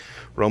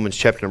Romans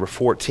chapter number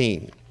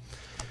 14.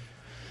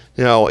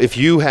 Now, if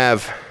you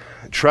have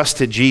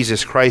trusted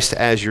Jesus Christ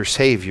as your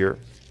Savior,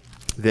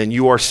 then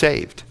you are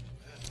saved.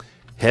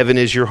 Heaven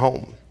is your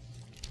home.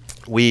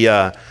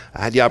 I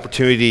had the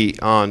opportunity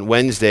on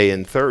Wednesday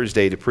and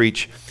Thursday to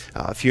preach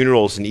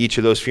funerals. In each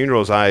of those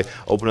funerals, I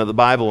opened up the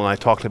Bible and I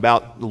talked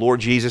about the Lord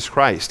Jesus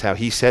Christ, how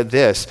he said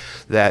this,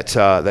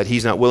 that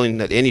he's not willing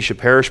that any should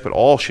perish, but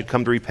all should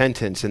come to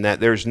repentance, and that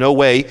there's no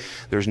way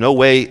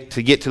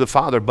to get to the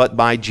Father but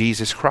by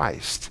Jesus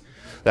Christ.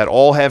 That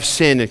all have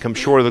sinned and come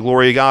short of the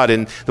glory of God,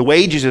 and the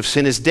wages of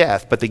sin is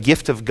death, but the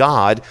gift of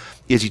God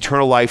is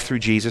eternal life through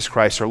Jesus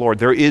Christ our Lord.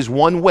 There is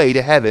one way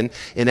to heaven,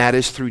 and that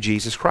is through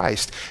Jesus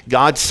Christ.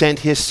 God sent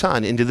his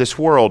Son into this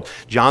world.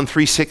 John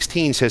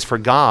 3:16 says, "For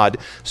God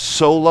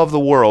so loved the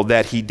world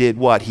that he did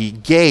what? He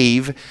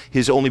gave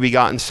his only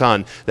begotten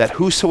Son, that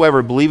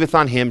whosoever believeth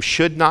on him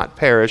should not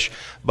perish,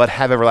 but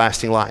have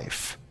everlasting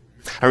life."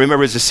 I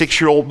remember as a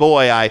 6-year-old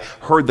boy, I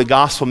heard the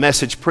gospel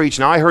message preached.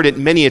 Now, I heard it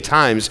many a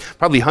times,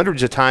 probably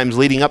hundreds of times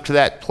leading up to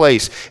that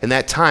place and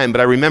that time.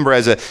 But I remember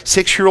as a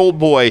 6-year-old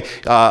boy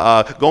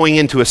going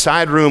into a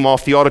side room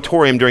off the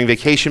auditorium during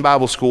vacation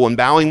Bible school and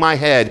bowing my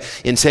head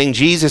and saying,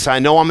 "Jesus, I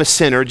know I'm a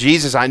sinner.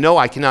 Jesus, I know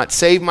I cannot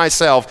save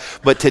myself,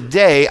 but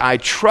today I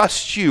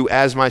trust you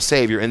as my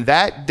Savior." And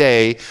that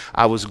day,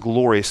 I was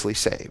gloriously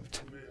saved.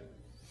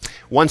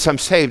 Once I'm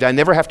saved, I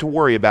never have to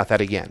worry about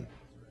that again.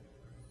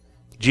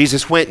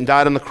 Jesus went and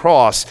died on the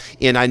cross,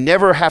 and I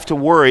never have to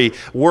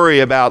worry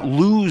about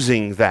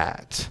losing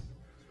that.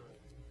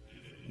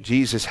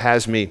 Jesus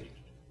has me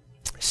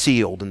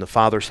sealed in the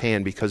Father's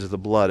hand because of the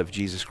blood of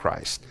Jesus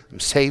Christ.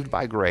 I'm saved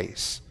by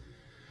grace.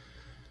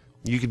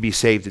 You could be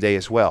saved today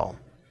as well.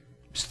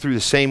 It's through the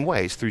same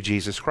ways, through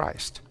Jesus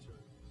Christ.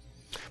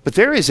 But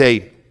there is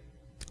a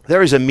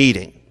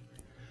meeting.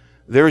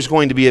 There is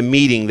going to be a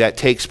meeting that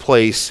takes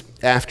place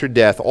after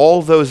death.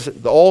 All those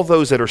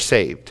that are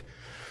saved,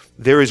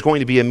 there is going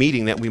to be a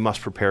meeting that we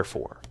must prepare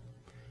for.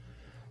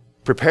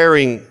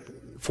 Preparing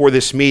for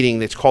this meeting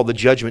that's called the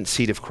judgment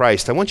seat of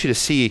Christ. I want you to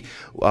see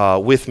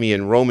with me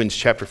in Romans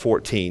chapter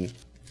 14,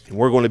 and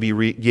we're going to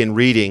begin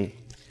reading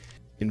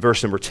in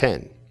verse number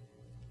 10.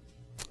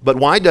 "But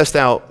why dost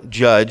thou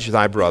judge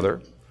thy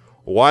brother?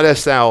 Why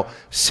dost thou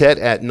set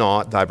at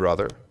naught thy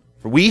brother?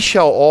 For we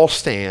shall all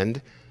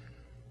stand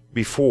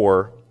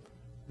before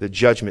the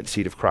judgment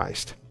seat of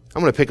Christ."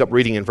 I'm going to pick up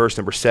reading in verse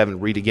number 7,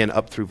 read again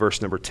up through verse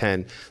number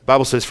 10. The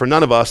Bible says, "For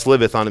none of us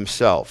liveth on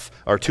himself,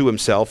 or to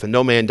himself, and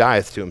no man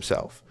dieth to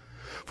himself.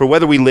 For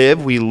whether we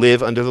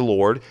live unto the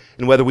Lord,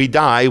 and whether we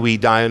die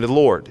unto the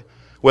Lord.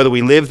 Whether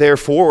we live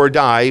therefore or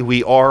die,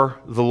 we are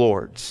the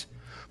Lord's.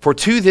 For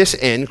to this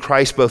end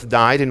Christ both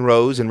died and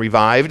rose and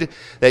revived,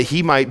 that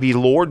he might be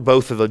Lord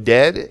both of the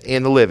dead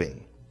and the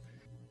living."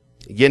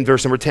 Again,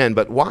 verse number 10,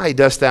 "But why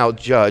dost thou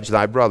judge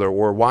thy brother,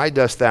 or why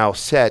dost thou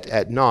set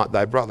at naught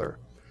thy brother?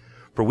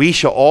 For we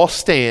shall all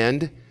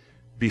stand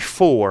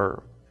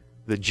before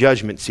the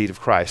judgment seat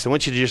of Christ." I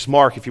want you to just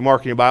mark, if you're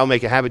marking your Bible,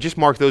 make a habit, just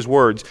mark those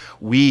words.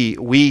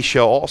 We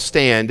shall all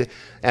stand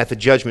at the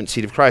judgment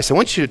seat of Christ. I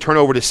want you to turn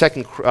over to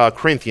 2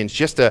 Corinthians,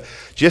 just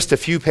a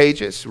few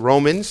pages,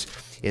 Romans,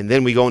 and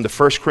then we go into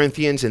 1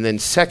 Corinthians, and then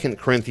 2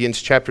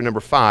 Corinthians chapter number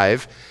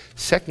 5.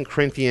 2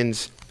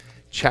 Corinthians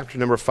chapter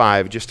number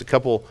 5, just a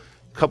couple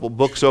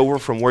books over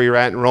from where you're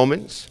at in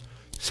Romans.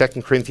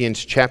 2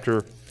 Corinthians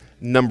chapter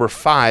number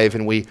 5,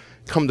 and we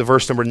come to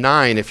verse number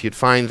 9, if you'd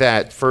find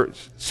that.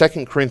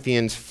 2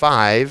 Corinthians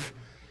 5,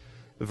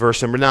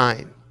 verse number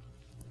 9.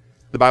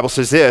 The Bible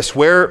says this,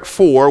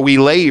 "Wherefore we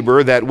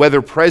labor that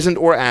whether present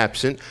or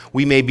absent,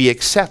 we may be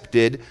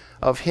accepted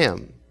of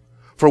him.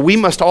 For we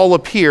must all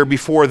appear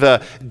before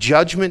the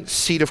judgment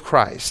seat of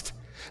Christ,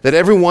 that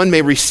everyone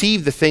may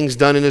receive the things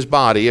done in his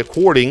body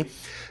according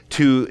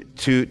to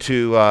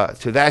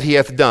that he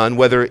hath done,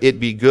 whether it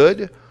be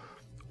good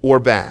or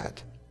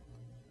bad.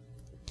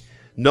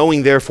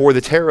 Knowing therefore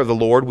the terror of the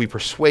Lord, we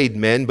persuade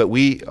men, but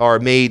we are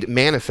made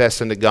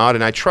manifest unto God,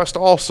 and I trust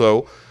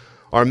also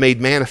are made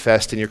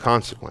manifest in your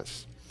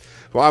consequence."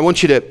 Well, I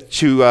want you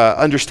to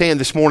understand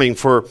this morning,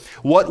 for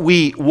what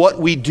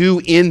we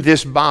do in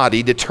this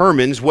body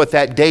determines what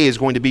that day is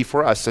going to be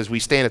for us as we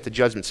stand at the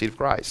judgment seat of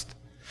Christ.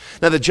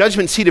 Now, the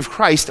judgment seat of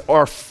Christ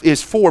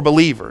is for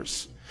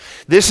believers.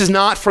 This is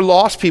not for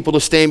lost people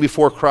to stand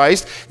before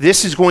Christ.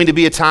 This is going to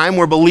be a time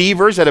where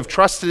believers that have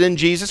trusted in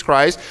Jesus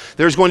Christ,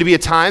 there's going to be a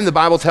time, the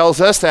Bible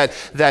tells us, that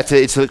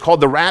it's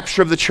called the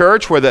rapture of the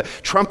church, where the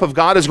trump of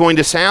God is going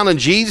to sound, and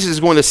Jesus is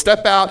going to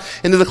step out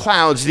into the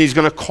clouds, and he's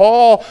going to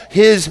call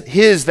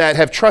his that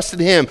have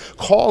trusted him,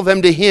 call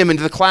them to him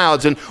into the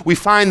clouds. And we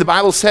find the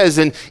Bible says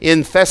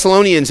in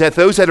Thessalonians that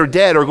those that are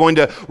dead are going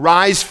to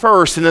rise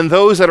first, and then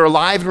those that are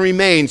alive and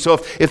remain.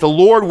 So if the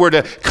Lord were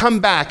to come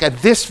back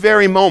at this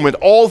very moment,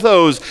 all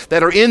those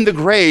that are in the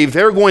grave,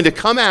 they're going to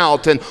come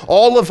out, and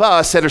all of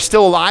us that are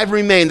still alive and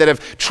remain, that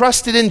have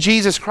trusted in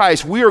Jesus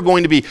Christ, we are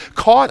going to be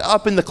caught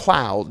up in the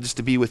clouds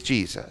to be with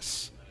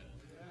Jesus.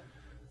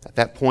 At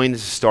that point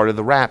is the start of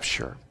the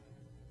rapture.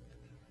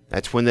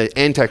 That's when the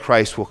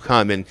Antichrist will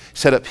come and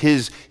set up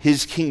his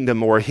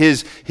kingdom or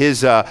his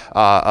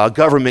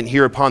government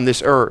here upon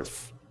this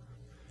earth.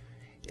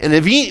 And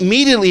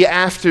immediately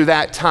after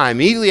that time,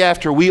 immediately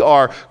after we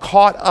are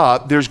caught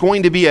up, there's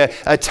going to be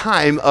a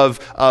time of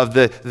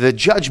the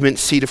judgment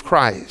seat of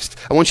Christ.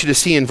 I want you to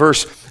see in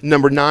verse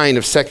number 9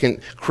 of 2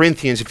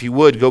 Corinthians, if you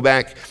would, go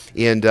back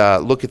and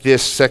look at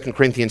this, 2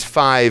 Corinthians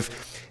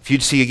 5. If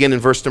you'd see again in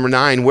verse number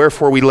 9,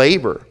 wherefore we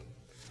labor,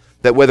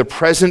 that whether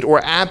present or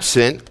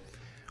absent,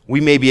 we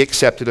may be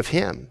accepted of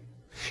him.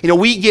 You know,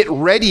 we get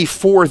ready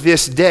for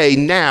this day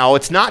now.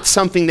 It's not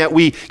something that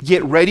we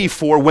get ready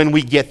for when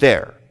we get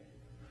there.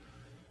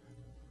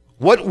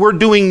 What we're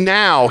doing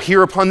now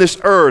here upon this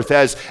earth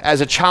as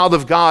a child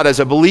of God, as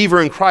a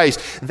believer in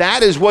Christ,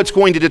 that is what's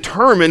going to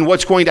determine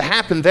what's going to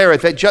happen there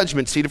at that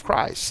judgment seat of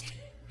Christ.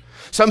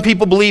 Some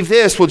people believe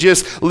this, we'll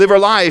just live our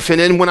life, and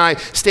then when I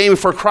stand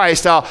before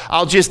Christ,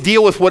 I'll just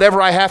deal with whatever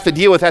I have to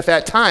deal with at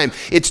that time.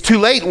 It's too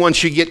late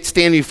once you get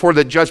standing before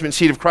the judgment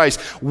seat of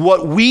Christ.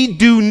 What we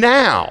do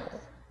now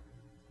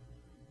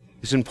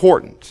is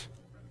important.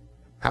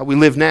 How we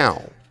live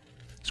now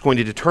is going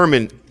to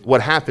determine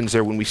what happens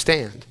there when we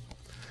stand.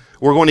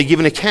 We're going to give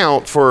an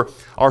account for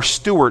our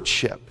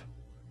stewardship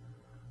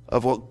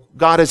of what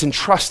God has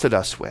entrusted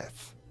us with.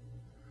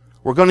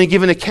 We're going to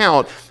give an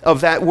account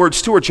of that word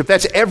stewardship.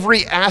 That's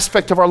every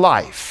aspect of our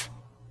life.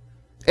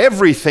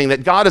 Everything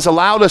that God has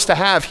allowed us to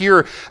have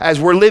here as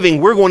we're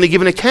living, we're going to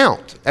give an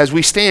account as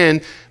we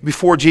stand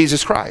before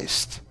Jesus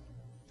Christ.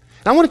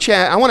 And I want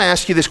to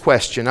ask you this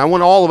question. I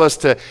want all of us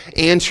to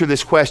answer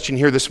this question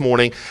here this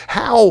morning.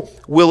 How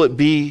will it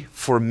be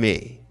for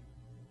me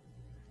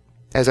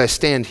as I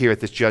stand here at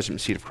this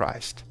judgment seat of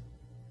Christ?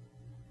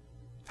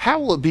 How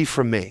will it be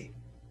for me?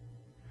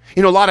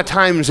 You know, a lot of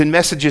times in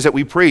messages that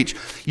we preach,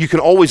 you can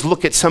always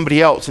look at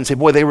somebody else and say,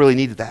 boy, they really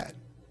needed that.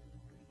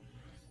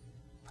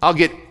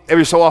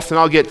 Every so often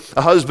I'll get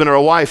a husband or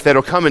a wife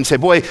that'll come and say,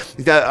 boy,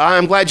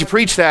 I'm glad you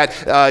preached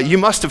that. You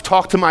must have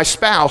talked to my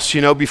spouse,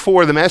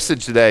 before the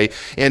message today.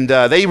 And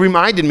they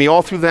reminded me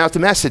all throughout the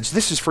message,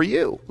 this is for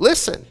you.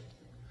 Listen.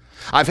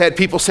 I've had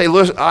people say,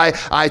 look,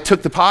 I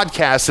took the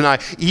podcast and I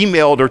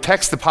emailed or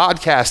texted the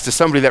podcast to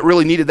somebody that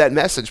really needed that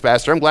message,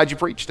 Pastor. I'm glad you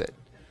preached it.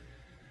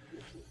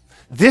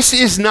 This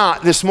is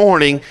not this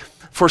morning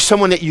for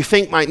someone that you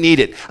think might need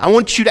it. I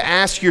want you to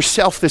ask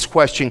yourself this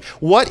question.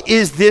 What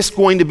is this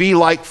going to be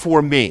like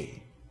for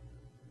me?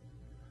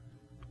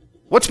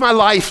 What's my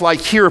life like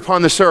here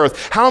upon this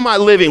earth? How am I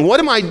living? What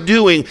am I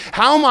doing?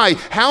 How am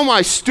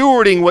I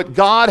stewarding what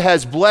God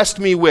has blessed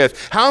me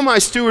with? How am I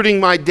stewarding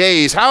my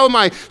days? How am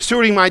I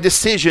stewarding my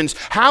decisions?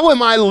 How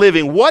am I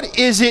living? What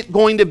is it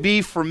going to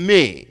be for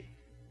me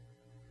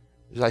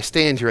as I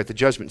stand here at the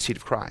judgment seat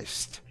of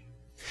Christ?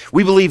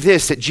 We believe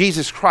this, that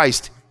Jesus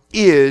Christ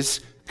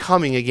is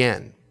coming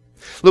again.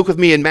 Look with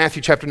me in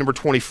Matthew chapter number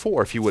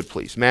 24, if you would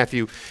please.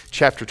 Matthew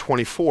chapter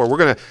 24. We're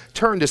going to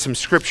turn to some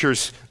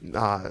scriptures,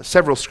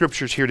 several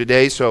scriptures here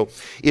today. So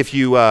if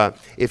you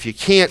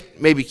can't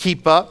maybe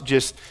keep up,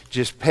 just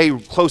pay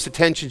close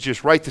attention.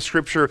 Just write the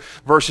scripture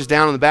verses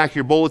down on the back of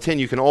your bulletin.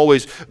 You can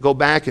always go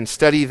back and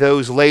study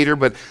those later.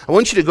 But I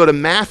want you to go to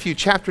Matthew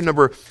chapter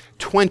number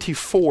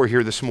 24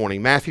 here this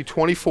morning. Matthew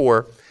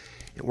 24.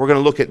 And we're going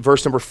to look at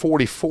verse number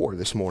 44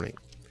 this morning.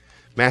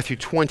 Matthew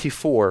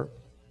 24.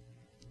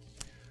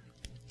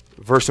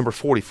 Verse number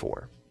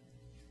 44.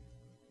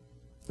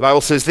 The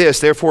Bible says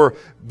this, therefore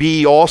be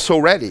ye also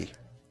ready,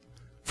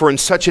 for in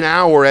such an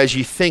hour as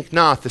ye think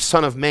not, the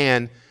Son of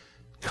Man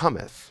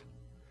cometh.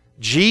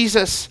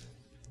 Jesus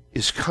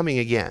is coming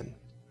again.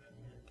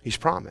 He's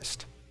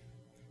promised.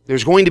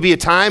 There's going to be a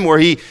time where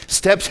he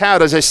steps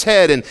out, as I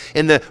said,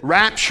 in the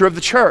rapture of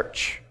the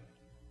church.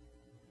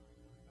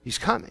 He's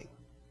coming.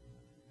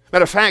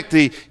 Matter of fact,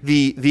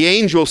 the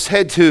angel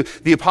said to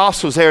the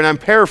apostles there, and I'm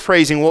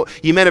paraphrasing, well,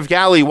 ye men of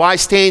Galilee, why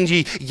stand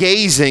ye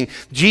gazing?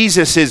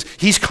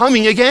 He's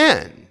coming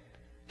again.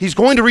 He's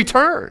going to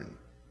return.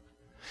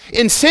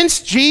 And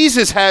since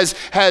Jesus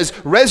has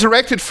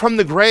resurrected from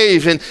the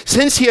grave, and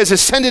since he has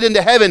ascended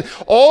into heaven,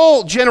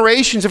 all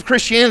generations of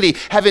Christianity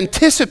have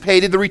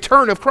anticipated the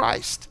return of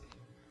Christ.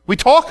 We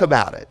talk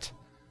about it.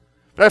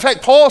 But in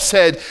fact, Paul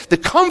said to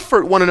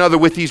comfort one another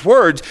with these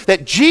words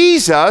that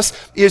Jesus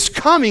is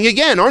coming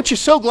again. Aren't you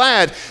so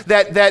glad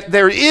that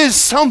there is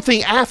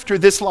something after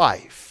this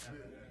life?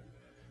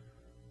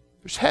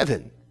 There's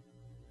heaven.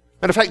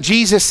 Matter of fact,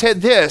 Jesus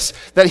said this,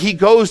 that he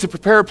goes to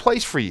prepare a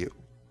place for you.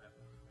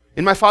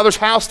 In my Father's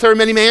house there are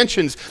many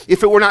mansions.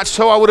 If it were not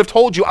so, I would have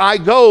told you, I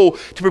go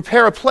to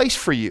prepare a place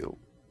for you.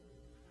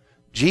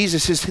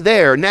 Jesus is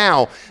there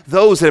now.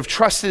 Those that have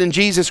trusted in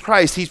Jesus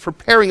Christ, he's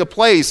preparing a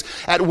place.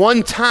 At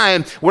one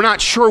time, we're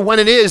not sure when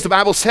it is, the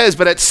Bible says,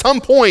 but at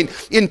some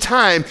point in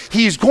time,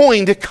 he's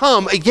going to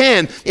come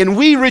again, and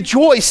we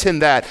rejoice in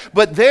that.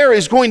 But there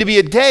is going to be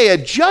a day, a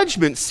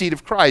judgment seat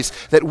of Christ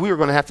that we're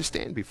going to have to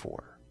stand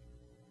before.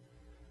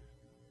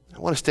 I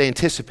want us to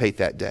anticipate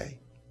that day.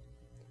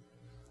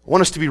 I want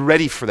us to be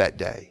ready for that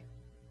day.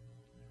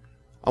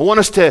 I want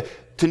us to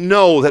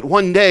know that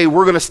one day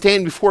we're going to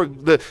stand before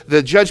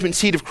the judgment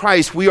seat of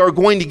Christ. We are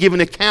going to give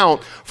an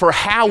account for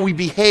how we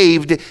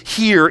behaved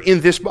here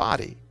in this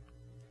body.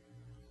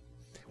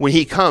 When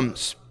he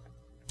comes,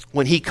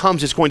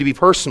 it's going to be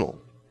personal.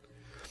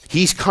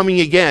 He's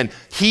coming again.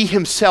 He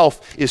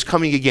himself is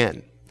coming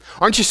again.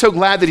 Aren't you so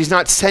glad that he's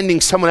not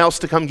sending someone else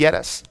to come get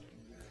us?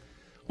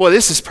 Well,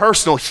 this is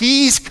personal.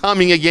 He's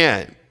coming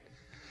again.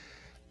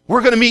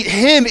 We're going to meet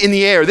him in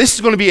the air. This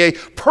is going to be a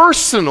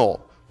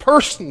personal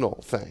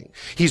thing.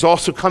 He's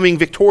also coming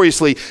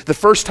victoriously. The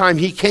first time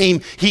he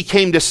came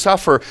to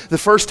suffer. The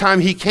first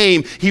time he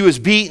came, he was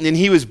beaten and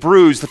he was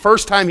bruised. The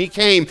first time he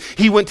came,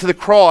 he went to the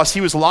cross.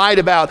 He was lied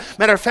about.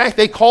 Matter of fact,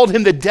 they called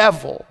him the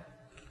devil.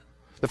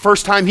 The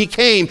first time he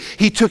came,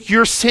 he took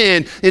your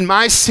sin and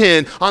my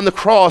sin on the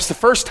cross. The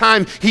first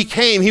time he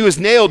came, he was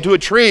nailed to a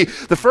tree.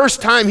 The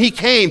first time he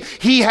came,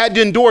 he had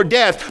to endure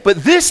death.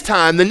 But this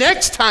time, the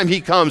next time he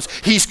comes,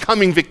 he's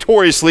coming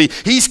victoriously.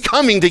 He's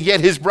coming to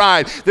get his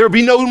bride. There will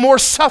be no more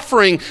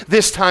suffering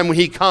this time when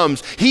he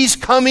comes. He's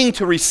coming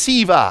to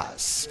receive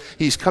us.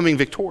 He's coming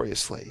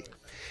victoriously.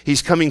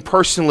 He's coming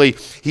personally.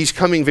 He's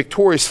coming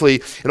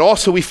victoriously. And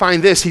also we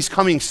find this, he's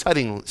coming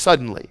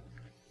suddenly.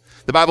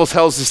 The Bible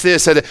tells us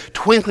this, at a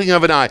twinkling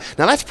of an eye.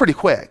 Now that's pretty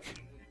quick.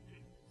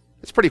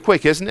 It's pretty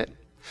quick, isn't it?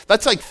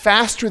 That's like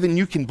faster than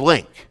you can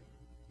blink.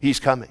 He's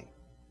coming.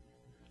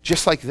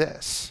 Just like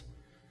this.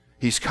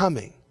 He's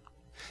coming.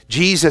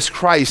 Jesus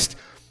Christ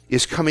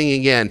is coming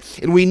again.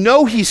 And we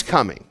know he's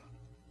coming.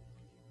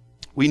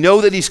 We know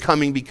that he's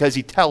coming because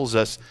he tells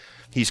us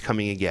he's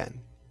coming again.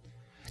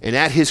 And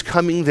at his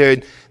coming,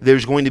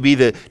 there's going to be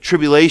the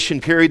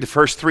tribulation period. The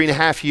first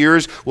 3.5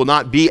 years will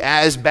not be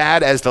as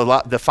bad as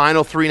the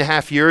final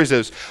 3.5 years.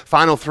 Those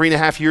final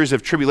 3.5 years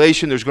of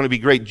tribulation, there's going to be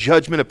great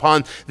judgment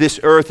upon this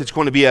earth. It's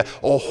going to be a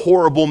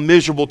horrible,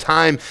 miserable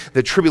time,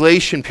 the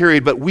tribulation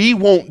period. But we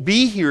won't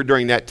be here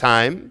during that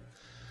time.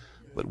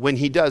 But when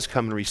he does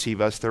come and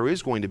receive us, there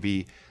is going to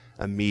be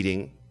a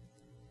meeting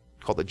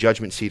called the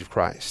judgment seat of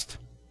Christ.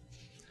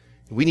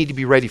 We need to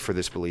be ready for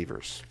this,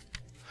 believers.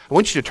 I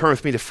want you to turn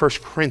with me to 1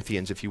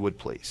 Corinthians, if you would,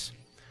 please.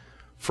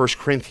 1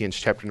 Corinthians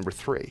chapter number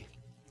 3.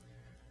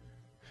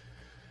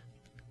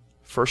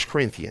 1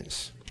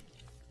 Corinthians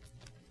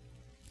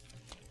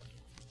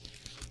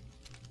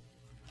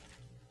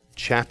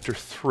chapter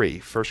 3.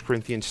 1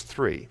 Corinthians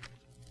 3.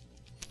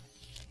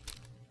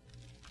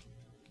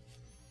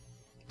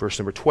 Verse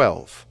number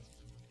 12.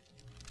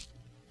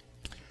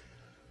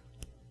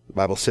 The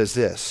Bible says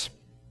this.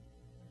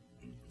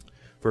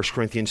 1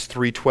 Corinthians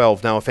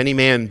 3:12. Now, if any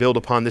man build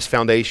upon this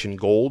foundation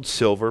gold,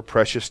 silver,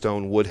 precious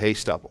stone, wood, hay,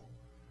 stubble.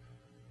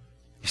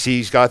 You see,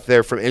 he's got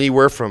there from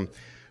anywhere from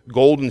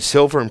gold and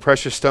silver and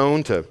precious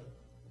stone to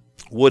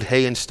wood,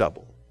 hay, and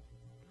stubble.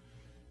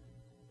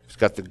 He's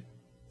got the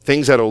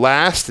things that'll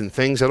last and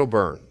things that'll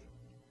burn.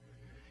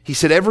 He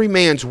said, every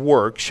man's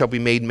work shall be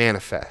made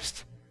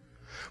manifest.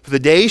 For the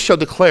day shall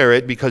declare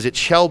it, because it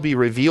shall be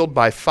revealed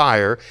by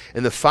fire,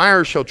 and the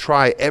fire shall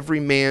try every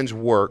man's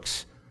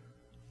works.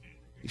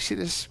 You see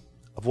this?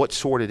 Of what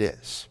sort it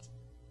is.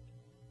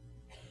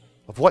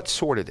 Of what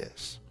sort it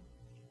is.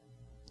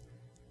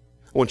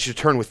 I want you to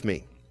turn with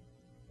me,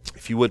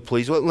 if you would,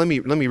 please. Let me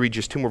read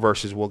just 2 more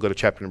verses. We'll go to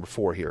chapter number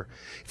 4 here.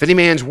 If any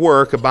man's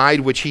work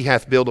abide which he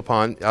hath built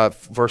upon,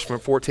 verse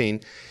number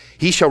 14,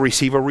 he shall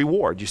receive a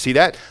reward. You see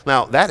that?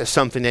 Now, that is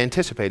something to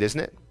anticipate,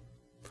 isn't it?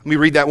 Let me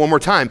read that one more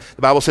time.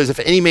 The Bible says, if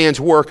any man's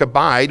work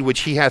abide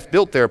which he hath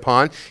built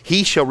thereupon,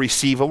 he shall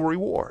receive a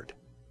reward.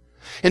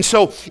 And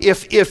so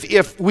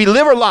if we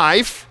live our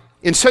life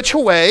in such a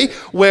way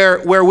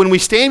where when we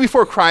stand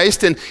before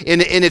Christ and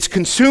it's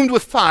consumed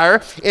with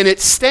fire and it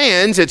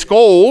stands, it's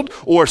gold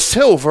or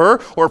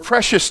silver or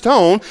precious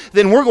stone,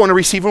 then we're going to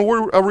receive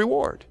a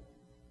reward.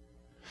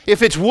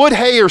 If it's wood,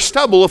 hay, or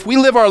stubble, if we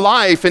live our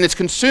life and it's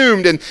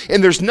consumed and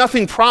there's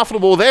nothing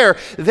profitable there,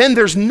 then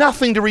there's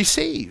nothing to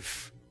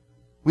receive.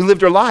 We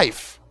lived our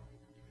life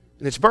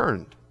and it's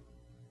burned.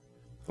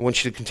 I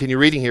want you to continue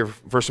reading here,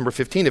 verse number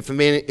 15.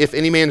 If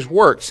any man's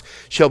works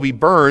shall be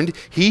burned,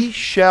 he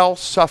shall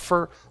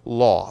suffer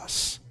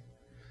loss,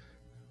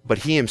 but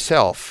he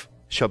himself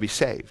shall be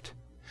saved.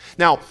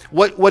 Now,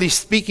 what he's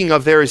speaking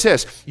of there is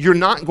this. You're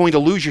not going to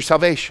lose your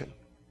salvation.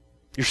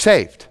 You're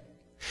saved.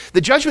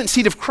 The judgment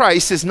seat of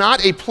Christ is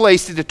not a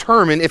place to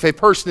determine if a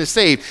person is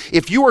saved.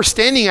 If you are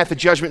standing at the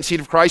judgment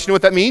seat of Christ, you know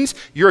what that means?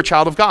 You're a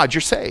child of God.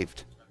 You're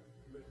saved.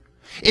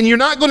 And you're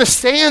not going to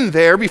stand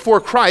there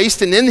before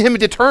Christ and in him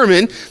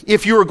determine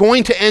if you are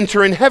going to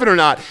enter in heaven or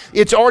not.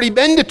 It's already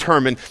been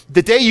determined.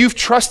 The day you've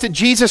trusted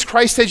Jesus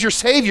Christ as your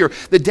Savior,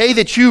 the day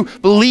that you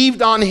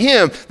believed on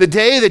him, the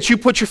day that you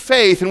put your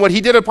faith in what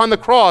he did upon the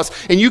cross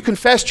and you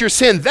confessed your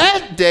sin,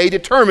 that day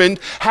determined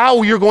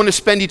how you're going to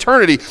spend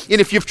eternity. And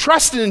if you've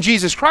trusted in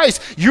Jesus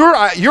Christ,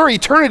 your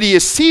eternity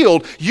is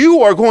sealed.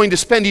 You are going to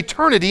spend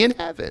eternity in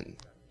heaven.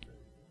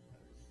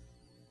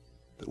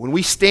 But when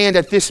we stand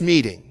at this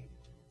meeting,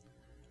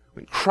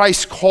 when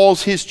Christ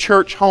calls his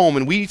church home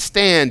and we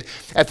stand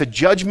at the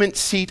judgment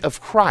seat of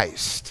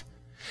Christ,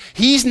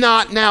 He's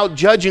not now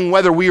judging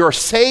whether we are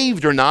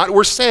saved or not.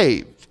 We're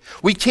saved.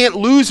 We can't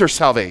lose our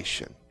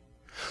salvation.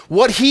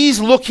 What he's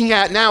looking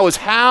at now is,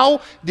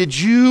 how did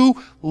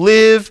you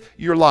live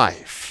your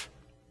life?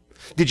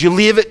 Did you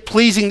live it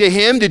pleasing to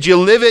him? Did you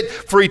live it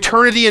for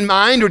eternity in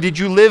mind? Or did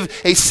you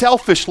live a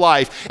selfish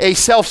life, a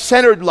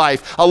self-centered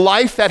life, a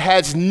life that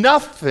has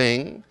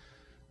nothing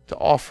to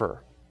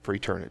offer for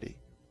eternity?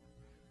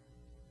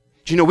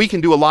 Do you know, we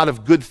can do a lot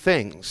of good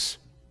things,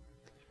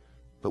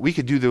 but we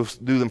could do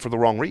them for the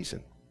wrong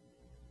reason.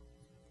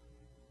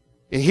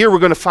 And here we're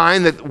going to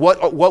find that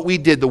what we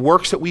did, the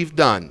works that we've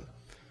done,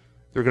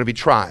 they're going to be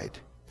tried.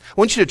 I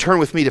want you to turn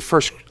with me to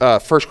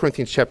 1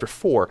 Corinthians chapter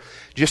 4,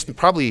 just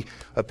probably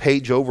a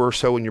page over or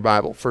so in your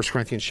Bible, 1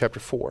 Corinthians chapter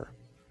 4.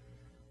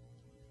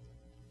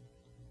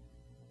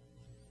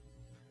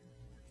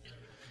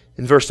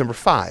 In verse number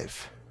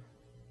 5,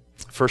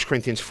 1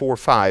 Corinthians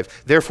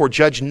 4:5, therefore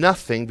judge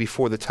nothing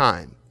before the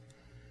time,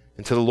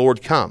 until the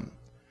Lord come,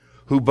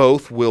 who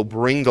both will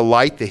bring to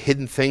light the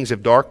hidden things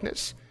of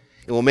darkness,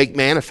 and will make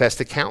manifest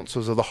the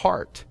counsels of the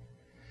heart.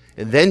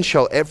 And then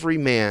shall every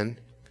man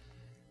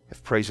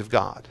have praise of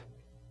God.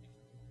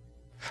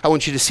 I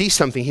want you to see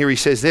something here. He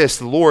says this,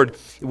 the Lord,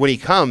 when he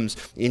comes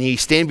and he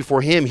stand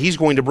before him, he's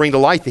going to bring to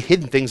light the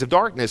hidden things of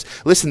darkness.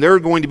 Listen, there are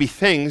going to be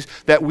things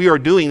that we are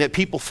doing that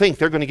people think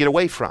they're going to get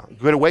away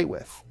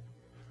with.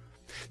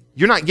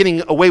 You're not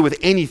getting away with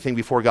anything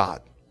before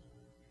God.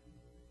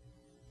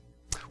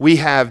 We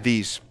have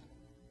these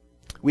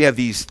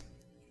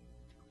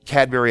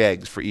Cadbury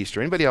eggs for Easter.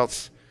 Anybody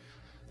else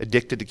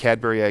addicted to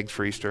Cadbury eggs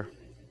for Easter?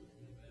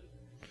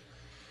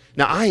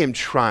 Now, I am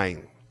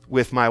trying,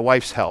 with my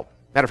wife's help.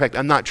 Matter of fact,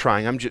 I'm not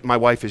trying. My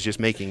wife is just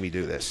making me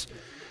do this.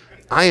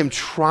 I am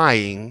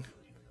trying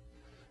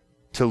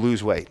to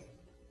lose weight.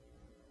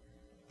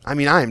 I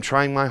am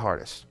trying my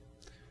hardest.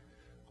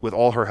 With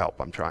all her help,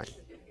 I'm trying.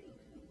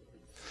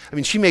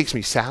 She makes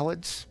me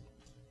salads.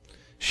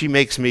 She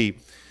makes me...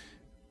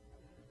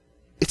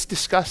 It's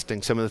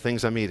disgusting, some of the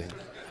things I'm eating.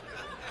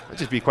 I'll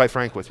just be quite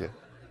frank with you.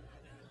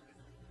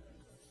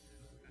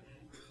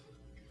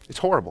 It's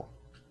horrible.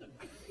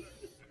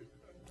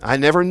 I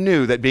never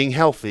knew that being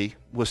healthy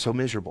was so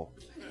miserable,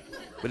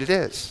 but it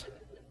is.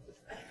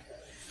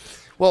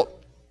 Well,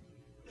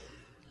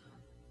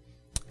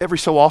 every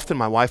so often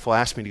my wife will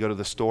ask me to go to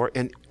the store,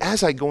 and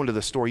as I go into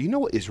the store, you know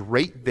what is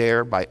right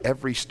there by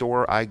every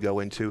store I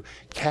go into?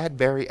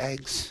 Cadbury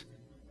eggs.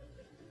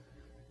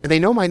 And they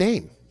know my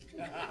name.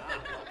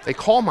 They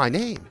call my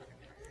name.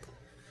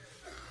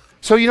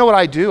 So you know what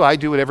I do? I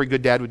do what every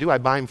good dad would do. I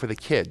buy them for the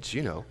kids,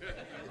 you know.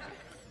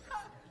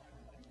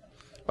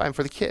 Buy them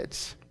for the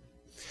kids.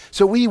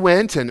 So we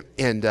went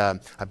and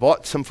I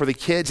bought some for the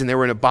kids, and they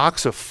were in a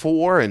box of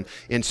 4,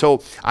 and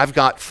so I've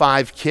got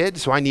 5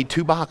 kids, so I need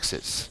 2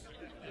 boxes.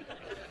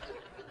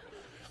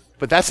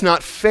 But that's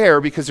not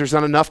fair because there's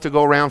not enough to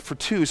go around for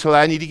 2, so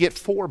I need to get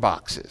 4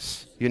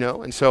 boxes, you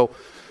know? And so,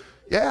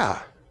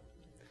 yeah.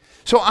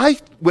 So I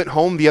went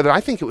home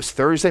I think it was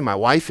Thursday. My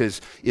wife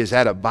is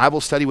at a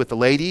Bible study with the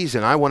ladies,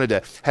 and I wanted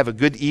to have a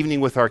good evening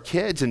with our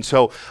kids, and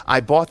so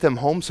I bought them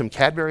home some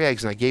Cadbury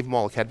eggs, and I gave them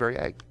all a Cadbury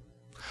egg.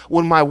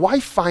 When my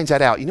wife finds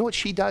that out, you know what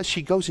she does?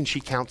 She goes and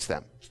she counts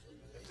them.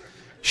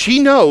 She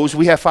knows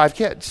we have 5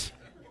 kids.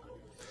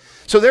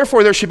 So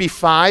therefore, there should be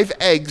 5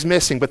 eggs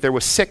missing, but there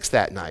was 6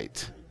 that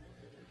night.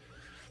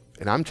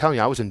 And I'm telling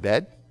you, I was in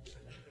bed.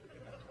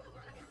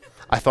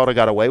 I thought I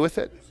got away with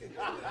it.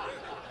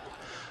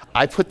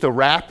 I put the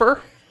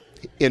wrapper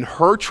in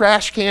her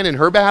trash can in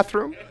her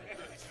bathroom,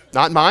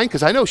 not mine,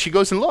 because I know she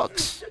goes and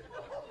looks.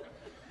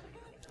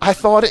 I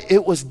thought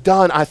it was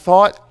done. I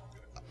thought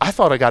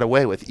I got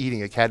away with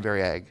eating a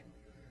Cadbury egg.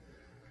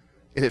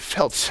 And it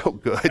felt so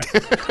good.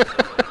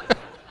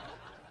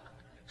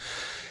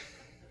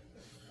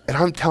 And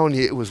I'm telling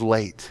you, it was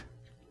late.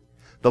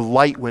 The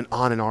light went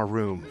on in our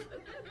room.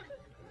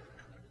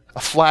 A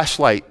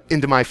flashlight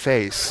into my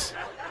face.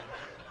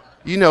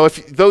 You know,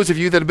 if those of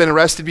you that have been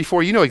arrested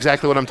before, you know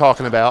exactly what I'm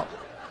talking about.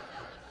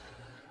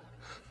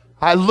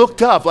 I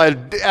looked up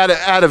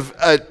out of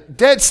a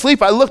dead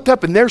sleep. I looked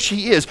up, and there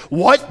she is.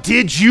 What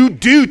did you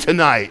do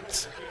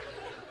tonight?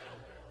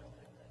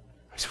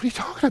 I said, what are you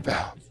talking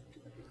about?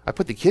 I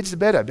put the kids to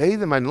bed. I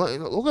bathed them.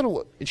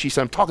 And she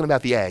said, I'm talking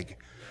about the egg.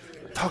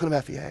 I'm talking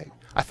about the egg.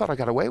 I thought I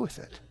got away with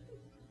it.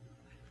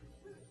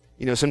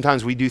 You know,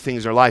 sometimes we do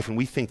things in our life, and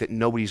we think that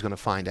nobody's going to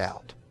find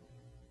out.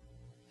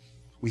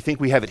 We think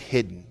we have it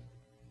hidden.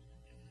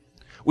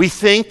 We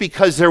think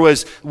because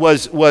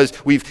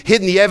we've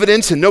hidden the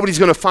evidence and nobody's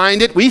going to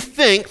find it. We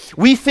think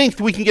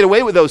we can get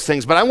away with those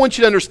things. But I want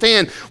you to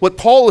understand what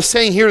Paul is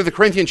saying here to the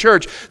Corinthian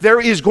church.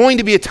 There is going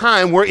to be a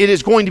time where it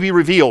is going to be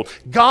revealed.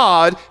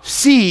 God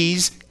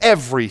sees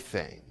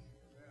everything.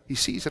 He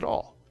sees it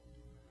all.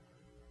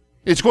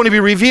 It's going to be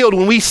revealed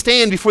when we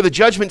stand before the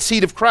judgment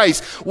seat of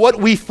Christ. What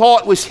we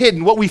thought was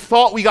hidden, what we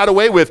thought we got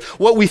away with,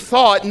 what we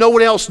thought no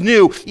one else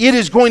knew, it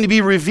is going to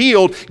be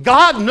revealed.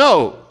 God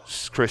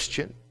knows,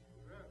 Christian.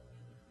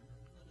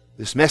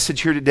 This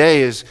message here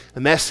today is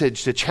a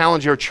message to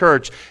challenge our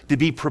church to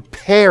be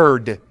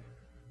prepared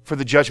for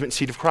the judgment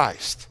seat of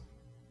Christ.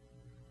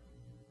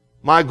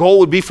 My goal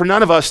would be for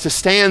none of us to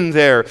stand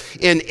there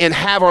and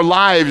have our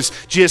lives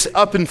just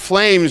up in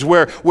flames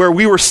where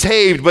we were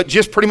saved, but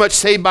just pretty much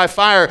saved by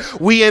fire.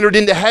 We entered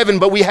into heaven,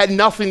 but we had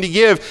nothing to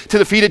give to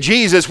the feet of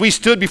Jesus. We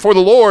stood before the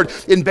Lord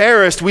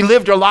embarrassed. We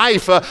lived our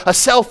life, a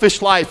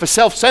selfish life, a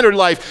self-centered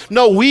life.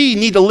 No, we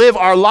need to live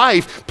our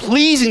life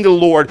pleasing to the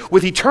Lord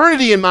with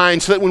eternity in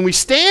mind so that when we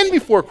stand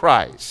before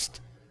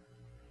Christ,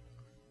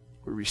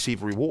 we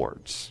receive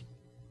rewards,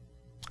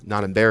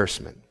 not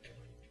embarrassment.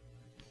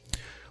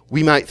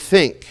 We might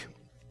think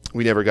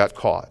we never got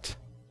caught,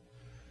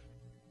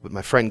 but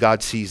my friend,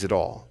 God sees it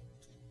all.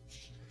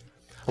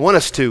 I want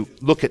us to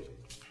look at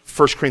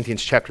 1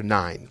 Corinthians chapter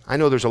 9. I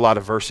know there's a lot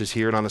of verses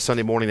here, and on a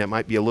Sunday morning that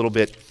might be a little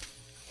bit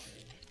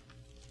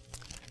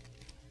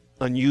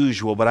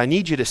unusual, but I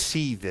need you to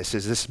see this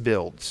as this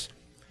builds.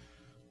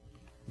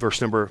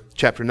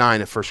 Chapter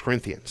 9 of 1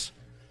 Corinthians.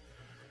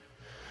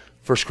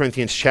 1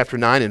 Corinthians chapter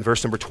 9 and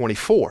verse number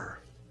 24.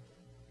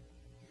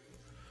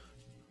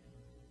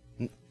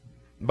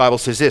 The Bible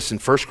says this in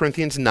 1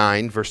 Corinthians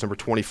 9, verse number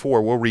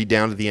 24. We'll read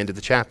down to the end of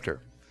the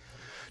chapter.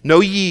 Know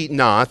ye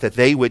not that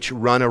they which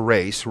run a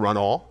race run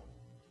all?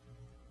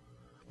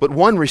 But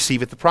one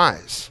receiveth the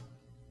prize.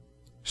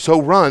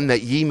 So run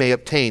that ye may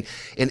obtain.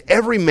 And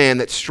every man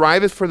that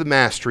striveth for the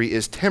mastery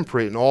is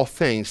temperate in all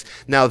things.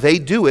 Now they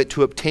do it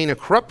to obtain a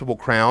corruptible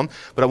crown,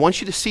 but I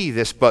want you to see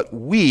this, but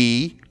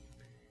we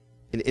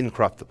an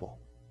incorruptible.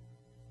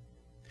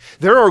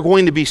 There are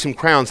going to be some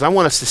crowns, and I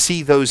want us to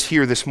see those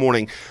here this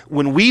morning.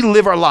 When we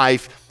live our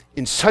life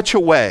in such a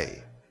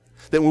way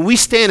that when we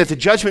stand at the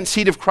judgment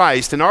seat of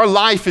Christ and our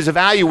life is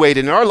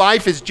evaluated and our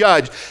life is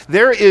judged,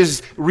 there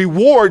is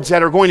rewards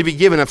that are going to be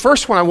given. The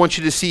first one I want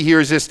you to see here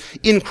is this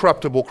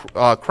incorruptible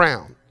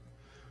crown.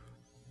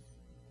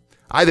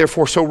 I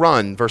therefore so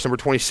run, verse number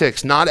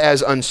 26, not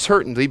as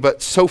uncertainly,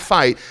 but so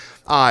fight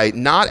I,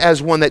 not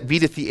as one that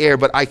beateth the air,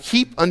 but I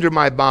keep under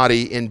my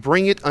body and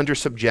bring it under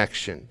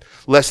subjection,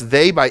 lest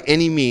they by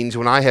any means,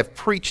 when I have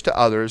preached to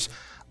others,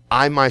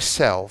 I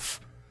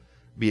myself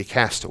be a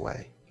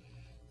castaway.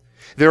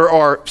 There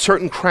are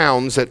certain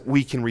crowns that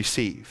we can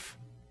receive.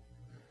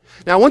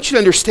 Now, I want you to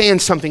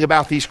understand something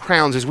about these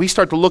crowns as we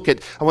start to look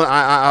at,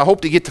 I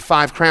hope to get to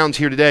 5 crowns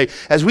here today.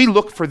 As we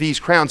look for these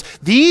crowns,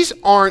 these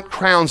aren't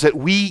crowns that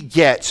we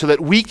get so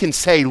that we can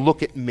say,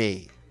 look at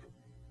me.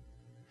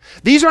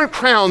 These aren't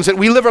crowns that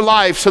we live our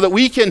life so that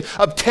we can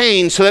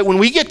obtain, so that when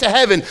we get to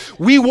heaven,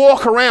 we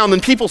walk around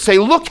and people say,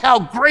 look how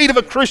great of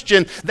a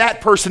Christian that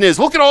person is.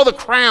 Look at all the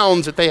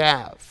crowns that they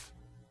have.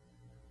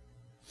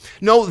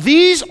 No,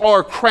 these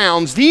are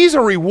crowns. These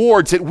are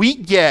rewards that we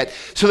get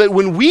so that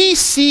when we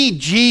see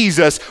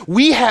Jesus,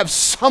 we have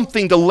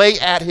something to lay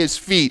at his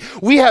feet.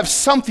 We have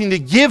something to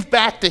give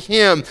back to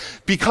him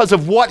because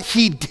of what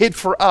he did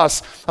for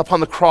us upon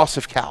the cross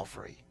of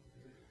Calvary.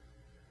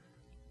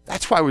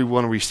 That's why we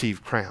want to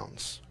receive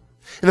crowns.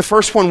 And the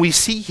first one we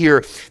see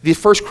here, the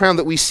first crown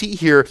that we see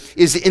here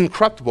is the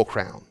incorruptible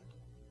crown.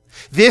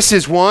 This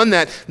is one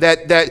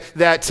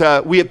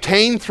that we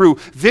obtain through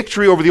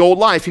victory over the old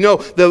life. You know,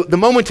 the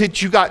moment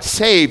that you got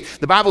saved,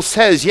 the Bible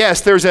says,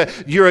 yes,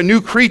 you're a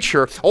new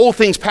creature. Old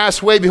things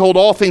pass away, behold,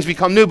 all things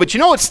become new. But you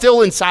know what's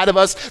still inside of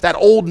us? That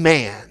old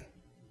man.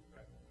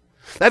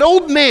 That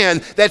old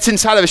man that's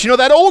inside of us. You know,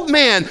 that old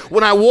man,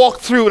 when I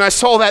walked through and I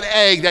saw that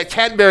egg, that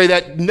Cadbury,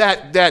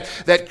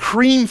 that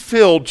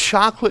cream-filled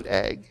chocolate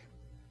egg,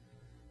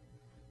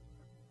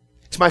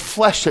 it's my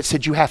flesh that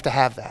said, you have to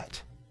have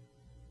that.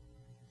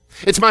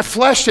 It's my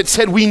flesh that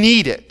said, we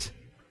need it.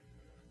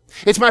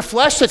 It's my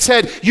flesh that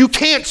said, you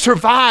can't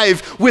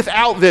survive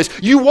without this.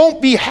 You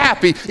won't be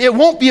happy. It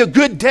won't be a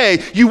good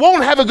day. You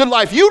won't have a good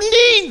life. You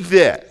need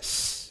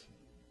this.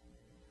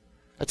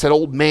 That's that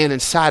old man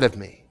inside of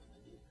me.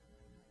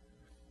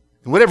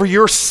 And whatever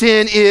your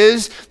sin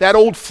is, that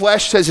old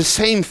flesh says the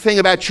same thing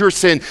about your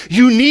sin.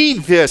 You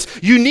need this.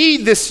 You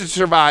need this to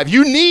survive.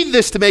 You need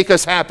this to make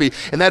us happy.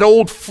 And that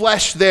old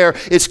flesh there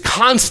is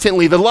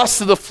constantly, the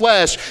lust of the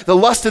flesh, the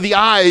lust of the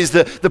eyes,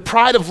 the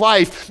pride of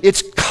life,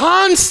 it's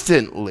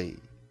constantly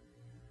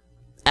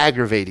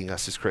aggravating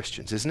us as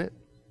Christians, isn't it?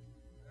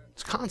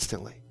 It's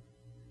constantly.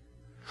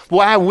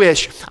 Well, I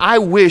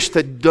wish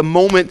that the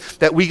moment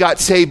that we got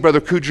saved,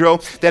 Brother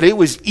Kudrow, that it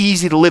was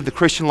easy to live the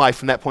Christian life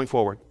from that point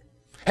forward.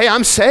 Hey,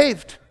 I'm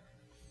saved.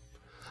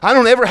 I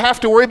don't ever have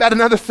to worry about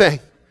another thing.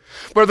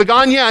 Brother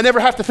Gagne, I never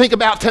have to think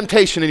about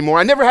temptation anymore.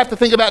 I never have to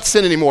think about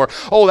sin anymore.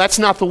 Oh, that's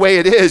not the way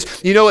it is.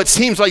 You know, it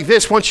seems like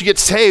this. Once you get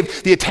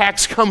saved, the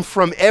attacks come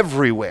from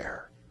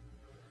everywhere.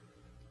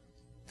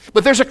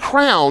 But there's a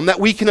crown that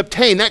we can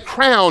obtain. That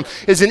crown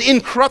is an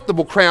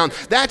incorruptible crown.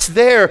 That's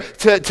there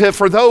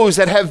for those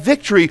that have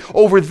victory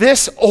over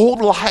this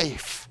old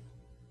life.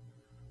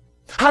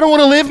 I don't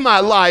want to live my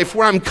life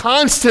where I'm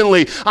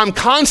constantly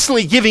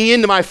giving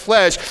in to my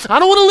flesh. I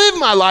don't want to live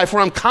my life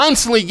where I'm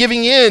constantly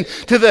giving in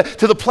to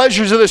the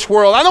pleasures of this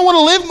world. I don't want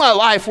to live my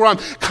life where I'm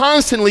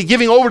constantly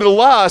giving over to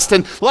lust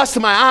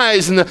of my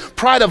eyes and the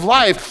pride of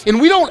life.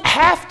 And we don't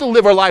have to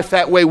live our life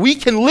that way. We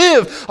can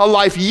live a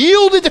life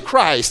yielded to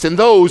Christ. And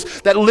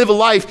those that live a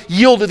life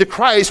yielded to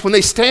Christ, when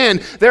they stand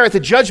there at the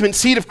judgment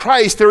seat of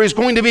Christ, there is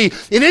going to be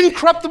an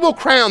incorruptible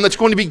crown that's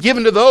going to be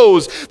given to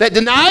those that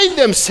denied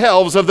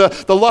themselves of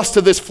the lust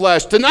of this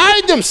flesh,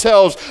 denied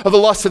themselves of the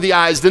lust of the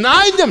eyes,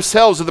 denied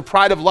themselves of the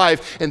pride of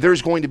life, and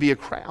there's going to be a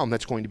crown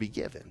that's going to be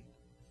given.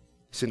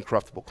 This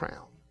incorruptible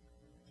crown.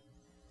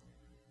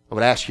 I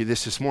would ask you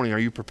this morning, are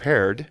you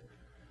prepared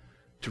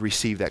to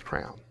receive that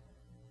crown?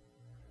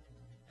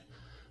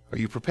 Are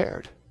you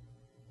prepared?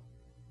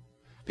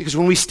 Because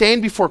when we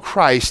stand before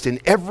Christ and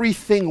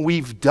everything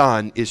we've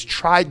done is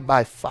tried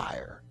by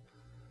fire,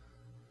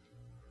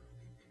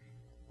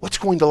 what's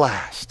going to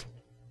last?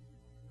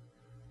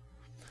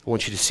 I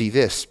want you to see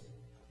this.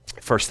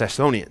 1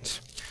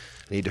 Thessalonians.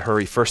 I need to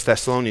hurry. 1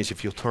 Thessalonians,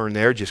 if you'll turn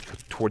there, just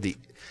toward the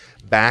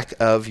back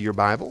of your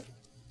Bible.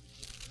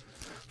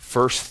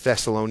 1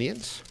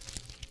 Thessalonians.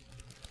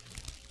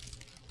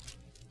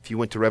 If you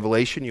went to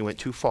Revelation, you went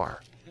too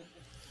far.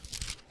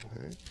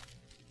 Okay.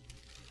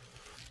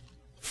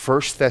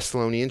 1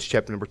 Thessalonians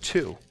chapter number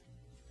 2.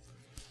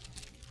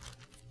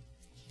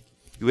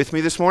 You with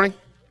me this morning?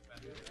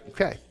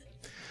 Okay.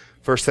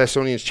 1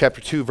 Thessalonians chapter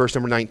 2, verse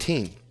number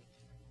 19.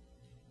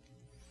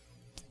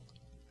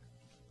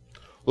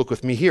 Look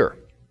with me here.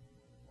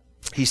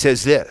 He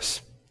says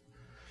this.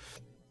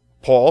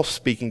 Paul,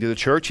 speaking to the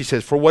church, he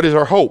says, "For what is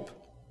our hope,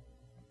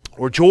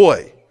 or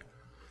joy,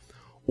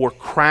 or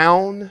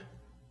crown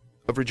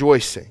of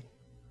rejoicing?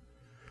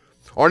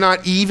 Are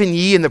not even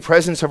ye in the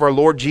presence of our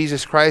Lord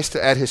Jesus Christ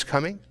at his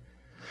coming?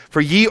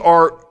 For ye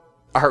are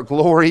our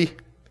glory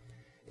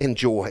and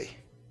joy."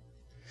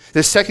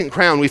 This second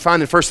crown we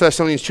find in 1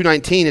 Thessalonians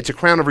 2:19. It's a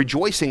crown of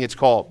rejoicing, it's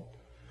called.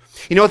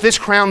 You know what this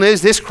crown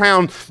is? This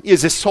crown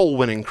is a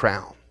soul-winning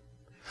crown.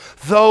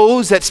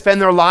 Those that spend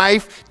their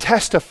life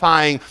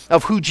testifying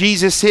of who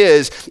Jesus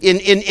is,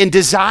 in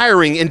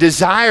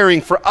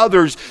desiring for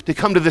others to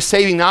come to the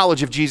saving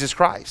knowledge of Jesus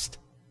Christ.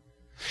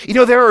 You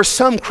know, there are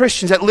some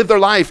Christians that live their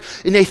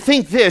life and they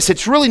think this: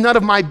 it's really none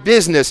of my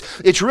business.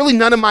 It's really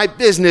none of my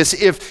business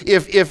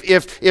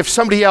if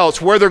somebody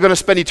else, where they're going to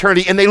spend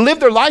eternity. And they live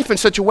their life in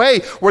such a way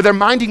where they're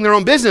minding their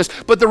own business.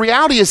 But the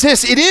reality is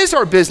this: it is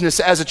our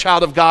business as a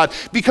child of God,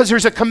 because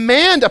there's a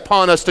command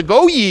upon us to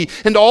go ye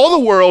into all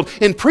the world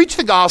and preach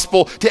the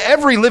gospel to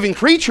every living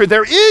creature.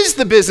 There is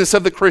the business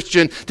of the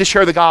Christian to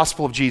share the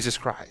gospel of Jesus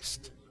Christ.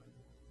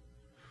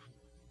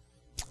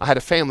 I had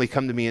a family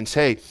come to me and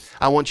say,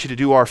 "I want you to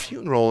do our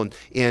funeral."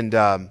 And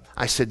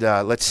I said,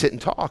 "Let's sit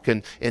and talk,"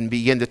 and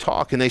begin to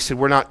talk. And they said,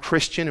 "We're not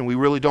Christian, and we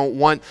really don't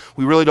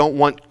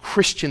want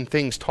Christian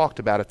things talked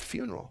about at the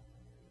funeral."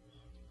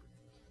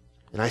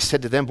 And I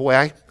said to them,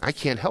 "Boy, I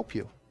can't help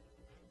you.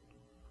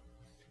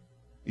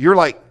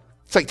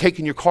 It's like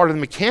taking your car to the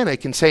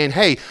mechanic and saying,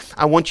 'Hey,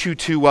 I want to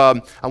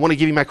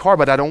give you my car,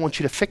 but I don't want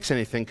you to fix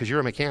anything because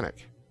you're a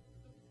mechanic.'"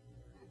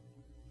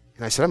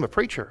 And I said, "I'm a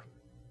preacher.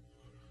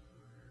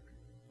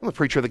 I'm a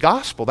preacher of the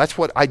gospel. That's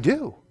what I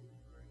do.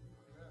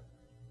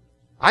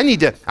 I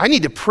need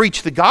to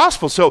preach the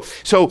gospel. So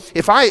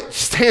if I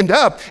stand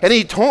up at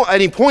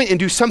any point and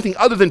do something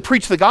other than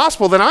preach the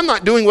gospel, then I'm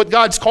not doing what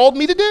God's called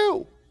me to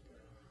do."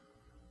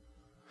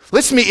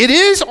 Listen to me, it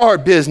is our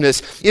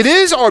business. It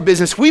is our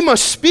business. We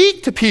must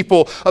speak to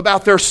people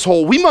about their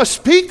soul. We must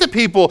speak to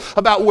people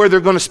about where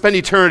they're going to spend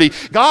eternity.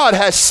 God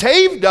has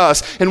saved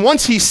us, and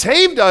once He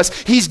saved us,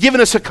 He's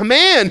given us a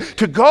command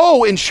to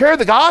go and share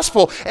the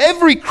gospel.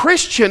 Every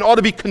Christian ought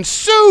to be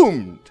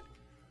consumed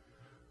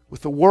with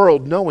the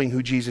world knowing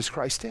who Jesus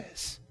Christ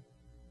is.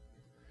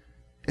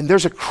 And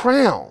there's a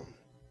crown.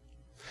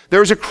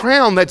 There's a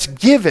crown that's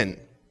given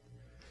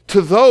to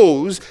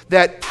those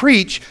that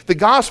preach the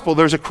gospel.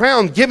 There's a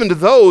crown given to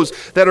those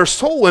that are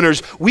soul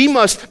winners. We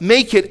must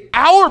make it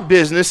our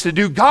business to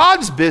do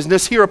God's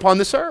business here upon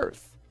this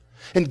earth.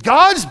 And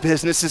God's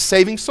business is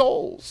saving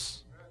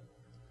souls.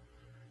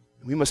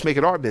 We must make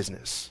it our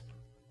business.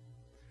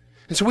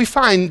 And so we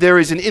find there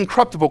is an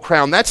incorruptible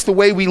crown. That's the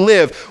way we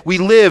live. We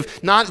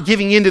live not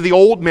giving in to the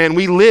old man.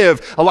 We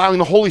live allowing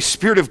the Holy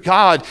Spirit of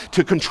God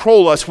to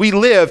control us. We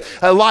live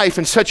a life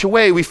in such a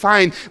way. We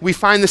find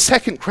the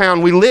second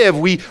crown.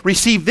 We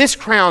receive this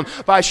crown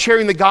by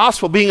sharing the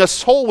gospel, being a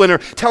soul winner,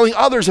 telling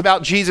others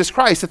about Jesus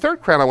Christ. The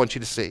third crown I want you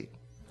to see.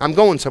 I'm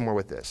going somewhere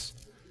with this.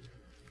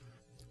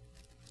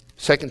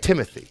 2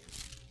 Timothy.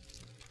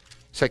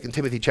 2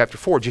 Timothy chapter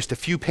 4, just a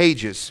few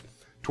pages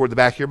toward the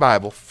back of your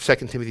Bible, 2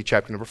 Timothy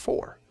chapter number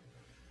 4.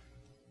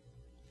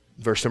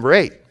 Verse number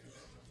 8.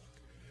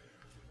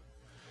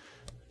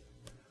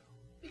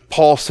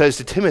 Paul says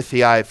to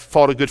Timothy, "I have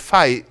fought a good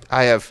fight.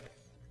 I have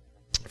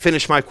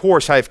finished my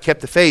course. I have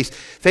kept the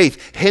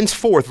faith.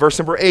 Henceforth," verse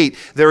number 8,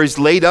 "there is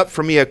laid up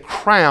for me a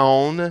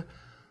crown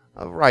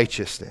of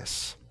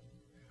righteousness,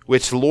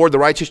 which the Lord, the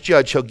righteous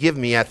judge, shall give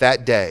me at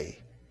that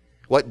day.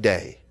 What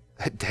day?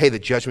 That day, the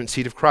judgment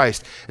seat of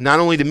Christ. And not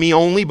only to me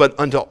only, but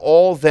unto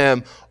all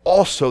them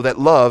also that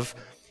love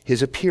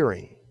his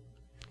appearing.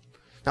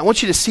 Now I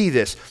want you to see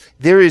this.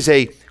 There is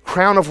a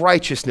crown of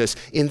righteousness.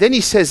 And then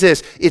he says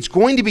this, it's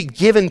going to be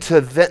given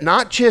to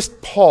not just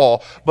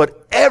Paul,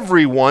 but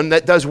everyone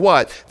that does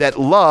what? That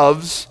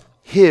loves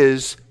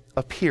his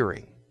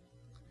appearing.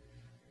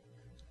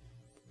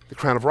 The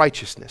crown of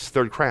righteousness,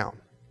 third crown.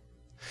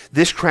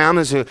 This crown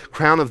is a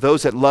crown of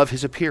those that love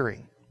his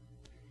appearing.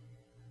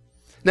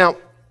 Now,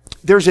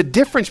 there's a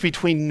difference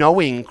between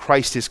knowing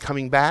Christ is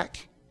coming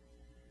back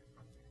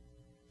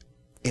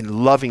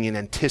and loving and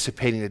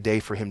anticipating the day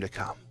for him to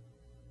come.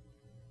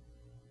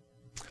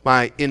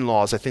 My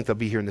in-laws, I think they'll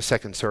be here in the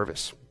second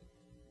service.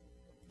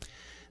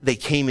 They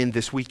came in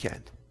this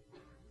weekend.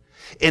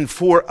 And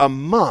for a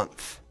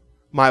month,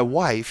 my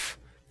wife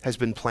has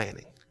been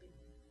planning.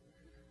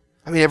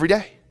 I mean, every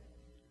day.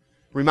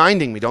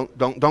 Reminding me,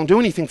 don't do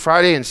anything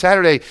Friday and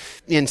Saturday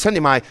and Sunday.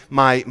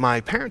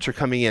 My parents are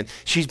coming in.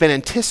 She's been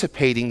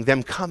anticipating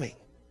them coming.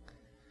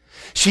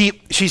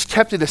 She's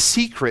kept it a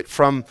secret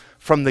from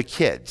the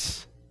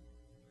kids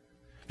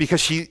because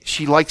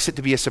she likes it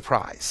to be a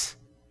surprise.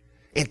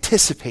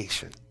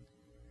 Anticipation.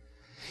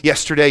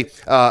 Yesterday,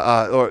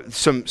 or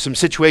some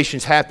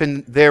situations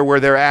happened there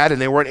where they're at,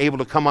 and they weren't able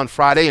to come on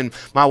Friday. And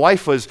my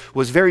wife was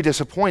very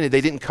disappointed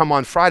they didn't come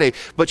on Friday,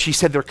 but she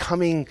said they're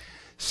coming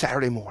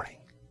Saturday morning.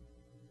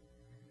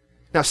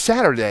 Now,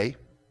 Saturday's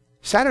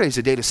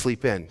a day to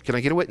sleep in. Can I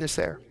get a witness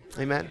there?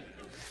 Amen?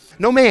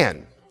 No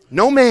man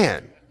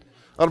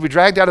ought to be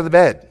dragged out of the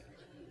bed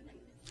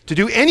to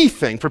do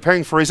anything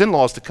preparing for his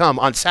in-laws to come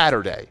on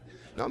Saturday.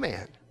 No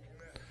man.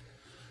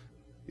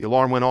 The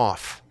alarm went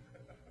off.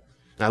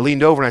 And I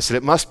leaned over and I said,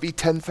 it must be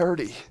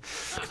 10:30.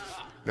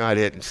 No, I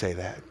didn't say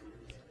that.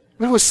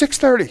 But it was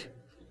 6:30.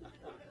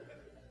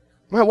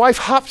 My wife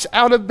hops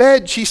out of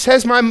bed. She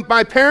says,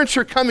 my parents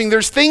are coming.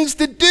 There's things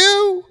to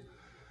do.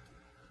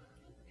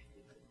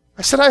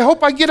 I said, I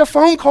hope I get a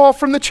phone call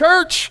from the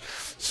church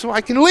so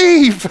I can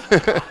leave.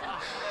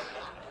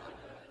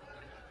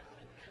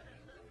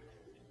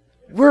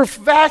 We're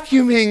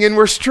vacuuming and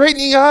we're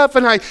straightening up.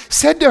 And I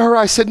said to her,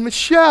 I said,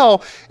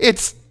 Michelle,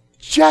 it's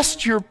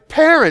just your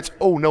parents.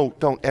 Oh, no,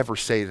 don't ever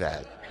say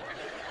that.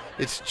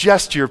 It's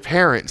just your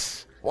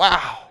parents.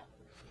 Wow.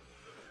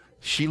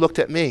 She looked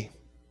at me.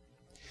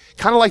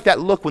 Kind of like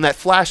that look when that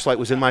flashlight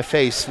was in my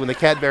face when the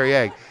Cadbury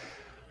egg.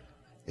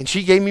 And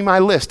she gave me my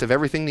list of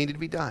everything needed to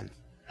be done.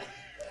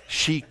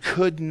 She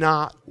could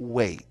not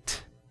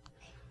wait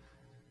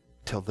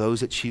till those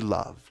that she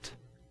loved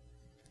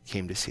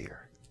came to see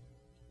her.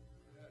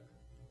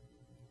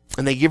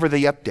 And they give her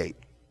the update.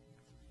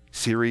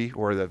 Siri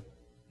or the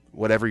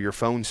whatever your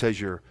phone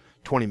says you're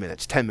 20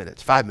 minutes, 10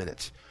 minutes, 5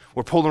 minutes.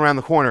 We're pulling around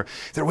the corner.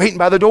 They're waiting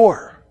by the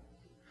door.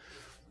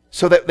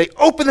 So that they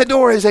open the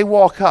door as they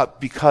walk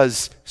up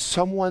because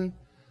someone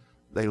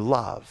they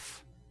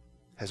love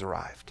has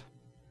arrived.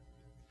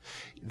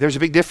 There's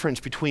a big difference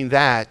between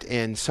that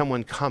and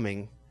someone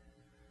coming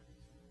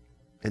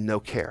and no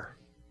care.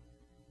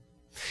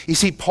 You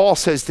see, Paul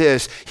says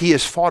this, he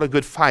has fought a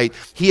good fight.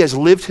 He has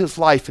lived his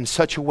life in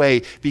such a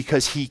way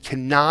because he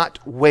cannot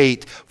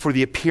wait for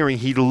the appearing.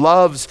 He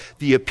loves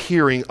the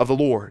appearing of the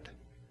Lord.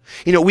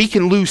 You know, we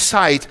can lose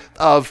sight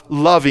of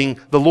loving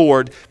the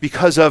Lord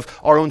because of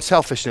our own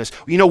selfishness.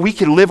 You know, we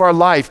can live our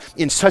life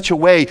in such a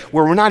way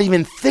where we're not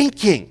even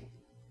thinking.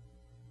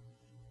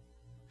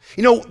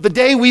 You know, the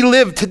day we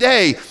live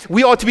today,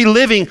 we ought to be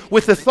living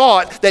with the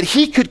thought that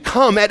he could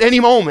come at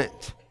any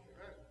moment.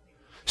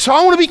 So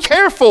I want to be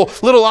careful,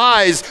 little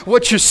eyes,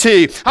 what you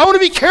see. I want to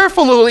be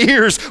careful, little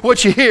ears,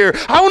 what you hear.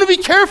 I want to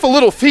be careful,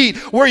 little feet,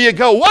 where you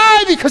go.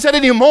 Why? Because at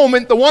any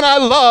moment, the one I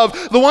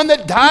love, the one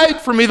that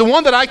died for me, the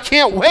one that I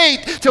can't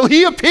wait till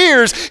he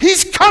appears,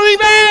 he's coming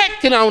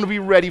back, and I want to be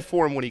ready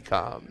for him when he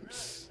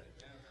comes.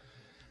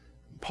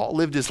 Paul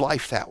lived his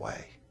life that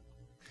way.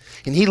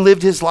 And he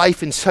lived his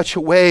life in such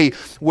a way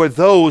where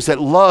those that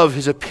love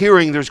his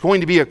appearing, there's going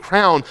to be a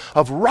crown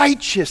of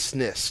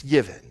righteousness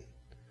given.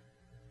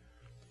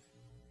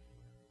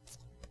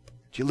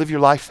 Do you live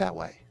your life that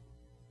way?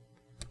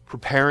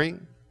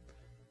 Preparing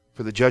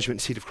for the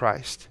judgment seat of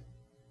Christ?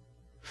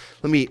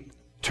 Let me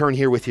turn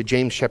here with you,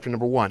 James chapter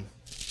number 1.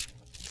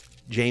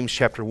 James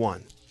chapter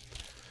 1.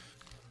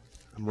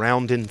 I'm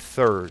rounding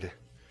third.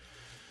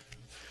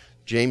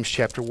 James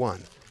chapter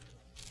 1.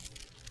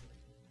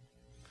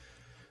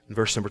 And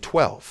verse number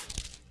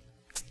 12.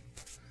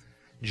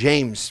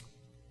 James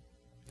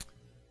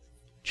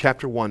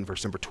chapter 1,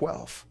 verse number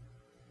 12.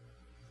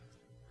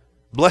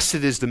 Blessed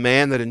is the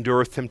man that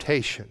endureth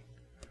temptation,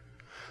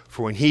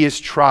 for when he is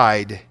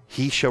tried,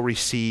 he shall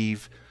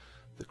receive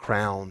the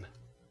crown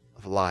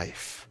of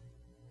life,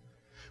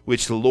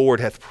 which the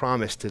Lord hath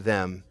promised to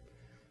them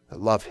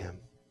that love him.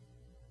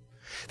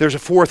 There's a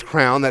fourth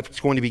crown that's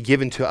going to be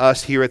given to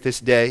us here at this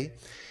day,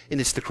 and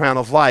it's the crown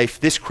of life.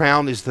 This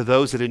crown is to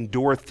those that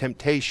endureth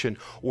temptation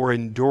or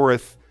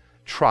endureth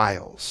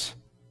trials.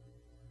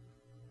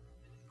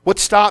 What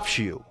stops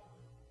you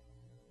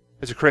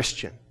as a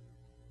Christian?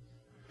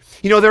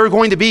 You know, there are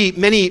going to be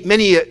many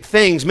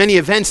things, many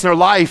events in our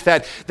life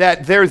that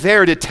they're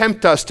there to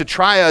tempt us, to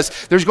try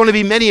us. There's going to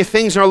be many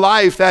things in our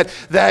life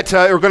that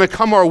are going to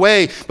come our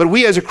way. But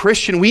we as a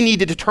Christian, we need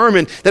to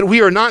determine that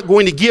we are not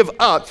going to give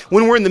up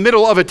when we're in the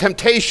middle of a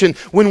temptation,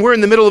 when we're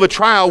in the middle of a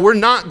trial. We're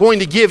not going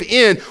to give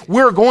in.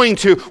 We're going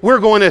to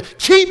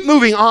keep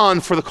moving on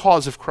for the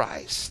cause of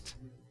Christ.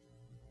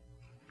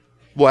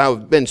 Well,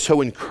 I've been so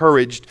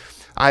encouraged.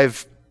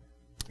 I've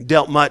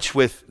dealt much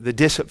with the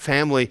Dissop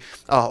family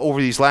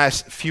over these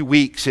last few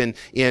weeks and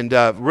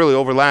really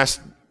over the last,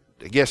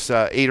 I guess,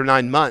 8 or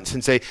 9 months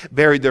since they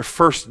buried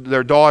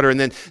their daughter, and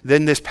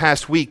then this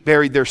past week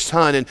buried their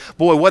son. And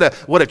boy,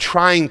 what a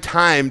trying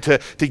time to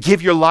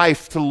give your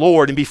life to the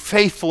Lord and be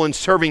faithful in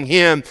serving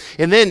Him.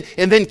 And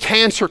then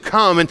cancer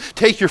come and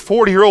take your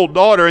 40-year-old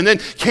daughter, and then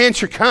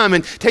cancer come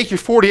and take your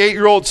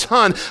 48-year-old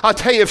son. I'll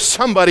tell you, if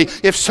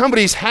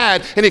somebody's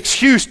had an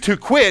excuse to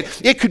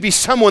quit, it could be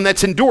someone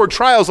that's endured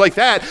trials like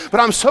that. But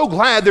I'm so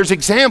glad there's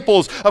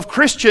examples of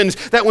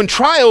Christians that when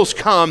trials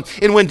come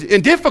and when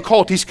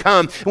difficulties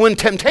come and when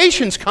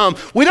temptations come,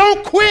 we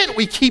don't quit.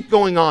 We keep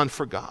going on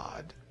for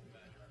God.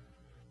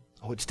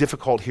 Oh, it's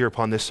difficult here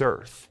upon this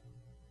earth.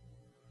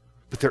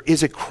 But there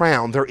is a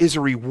crown, there is a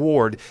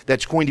reward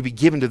that's going to be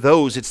given to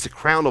those. It's the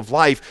crown of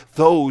life,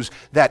 those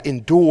that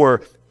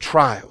endure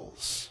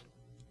trials.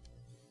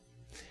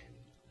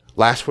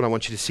 Last one, I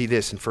want you to see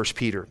this in 1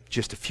 Peter,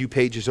 just a few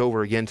pages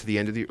over again to the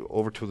end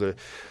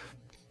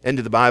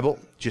of the Bible,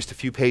 just a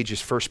few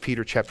pages, 1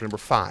 Peter chapter number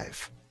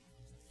 5.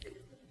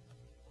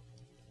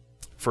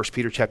 1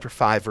 Peter chapter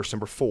 5, verse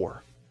number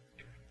 4.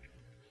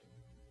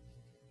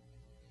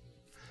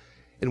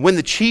 And when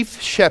the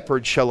chief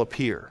shepherd shall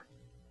appear,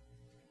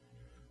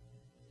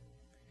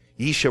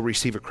 ye shall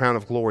receive a crown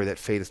of glory that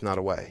fadeth not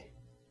away.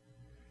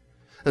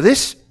 Now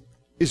this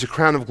is a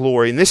crown of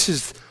glory, and this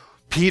is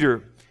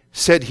Peter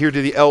said here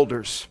to the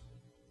elders.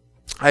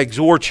 I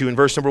exhort you in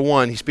verse number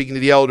 1, he's speaking to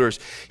the elders.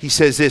 He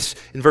says this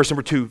in verse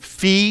number 2,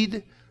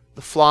 feed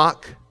the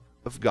flock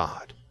of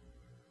God.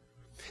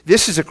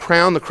 This is a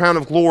crown, the crown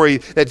of glory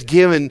that's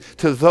given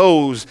to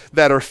those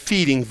that are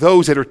feeding,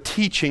 those that are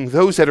teaching,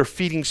 those that are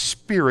feeding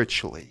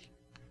spiritually.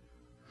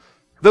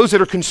 Those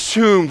that are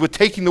consumed with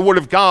taking the Word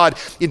of God,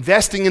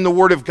 investing in the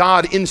Word of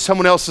God in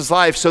someone else's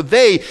life so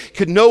they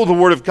could know the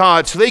Word of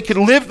God, so they could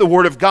live the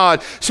Word of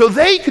God, so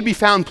they could be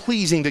found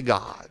pleasing to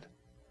God.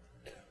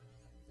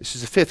 This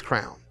is the fifth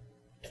crown.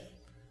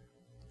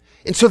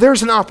 And so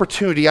there's an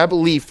opportunity, I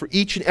believe, for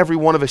each and every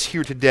one of us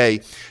here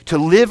today to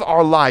live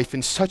our life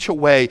in such a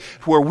way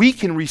where we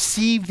can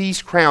receive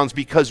these crowns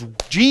because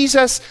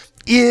Jesus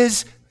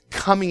is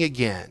coming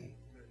again.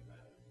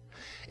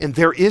 And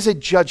there is a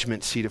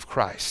judgment seat of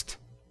Christ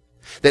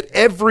that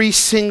every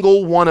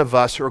single one of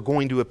us are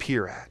going to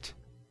appear at.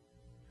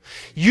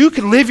 You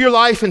can live your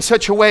life in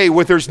such a way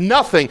where there's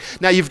nothing.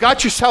 Now you've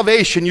got your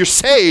salvation. You're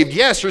saved.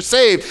 Yes, you're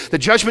saved. The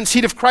judgment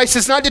seat of Christ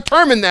has not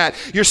determined that.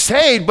 You're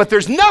saved, but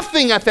there's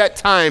nothing at that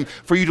time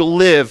for you to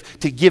live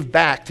to give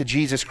back to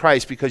Jesus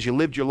Christ because you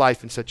lived your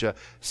life in such a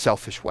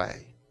selfish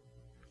way.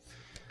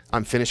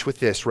 I'm finished with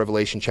this,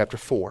 Revelation chapter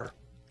 4.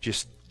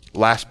 Just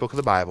last book of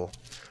the Bible,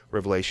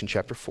 Revelation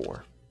chapter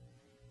 4.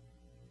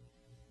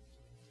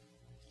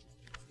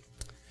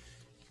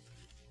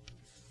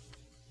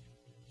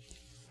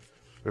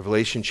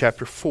 Revelation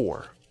chapter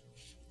 4,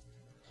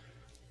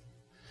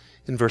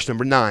 in verse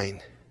number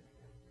 9.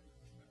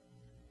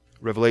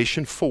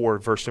 Revelation 4,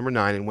 verse number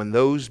 9. And when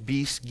those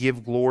beasts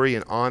give glory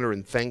and honor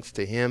and thanks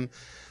to him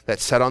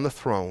that sat on the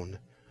throne,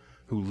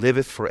 who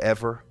liveth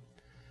forever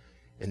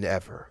and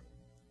ever.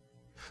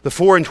 The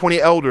 24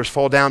 elders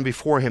fall down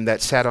before him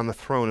that sat on the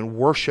throne and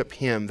worship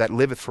him that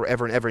liveth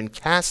forever and ever, and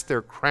cast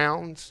their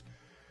crowns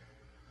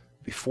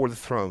before the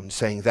throne,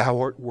 saying, Thou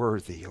art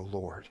worthy, O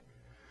Lord,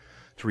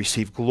 to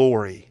receive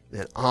glory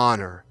and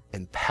honor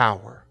and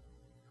power.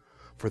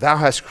 For thou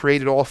hast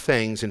created all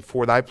things, and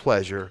for thy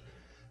pleasure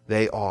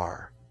they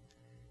are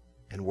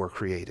and were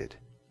created.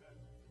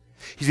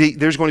 You see,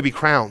 there's going to be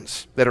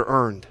crowns that are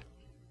earned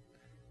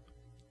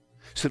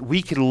so that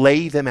we can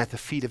lay them at the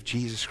feet of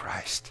Jesus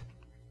Christ.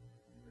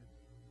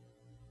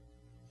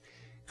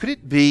 Could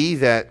it be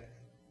that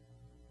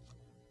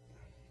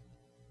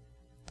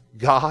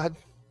God,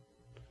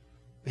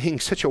 being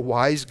such a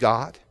wise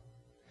God,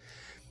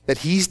 that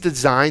He's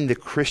designed the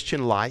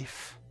Christian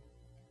life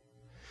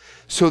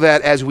so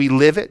that as we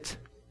live it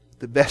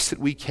the best that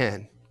we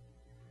can,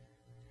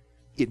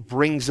 it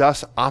brings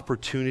us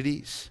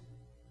opportunities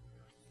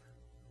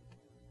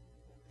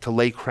to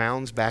lay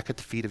crowns back at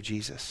the feet of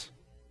Jesus?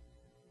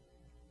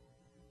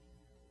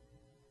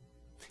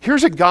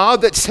 Here's a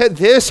God that said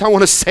this, I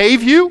want to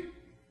save you.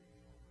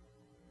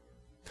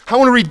 I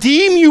want to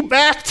redeem you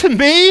back to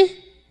me.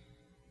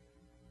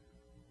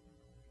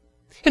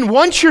 And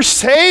once you're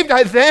saved,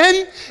 I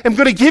then am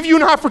going to give you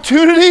an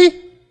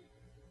opportunity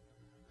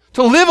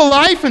to live a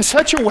life in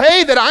such a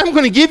way that I'm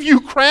going to give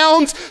you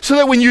crowns so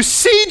that when you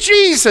see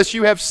Jesus,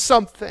 you have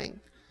something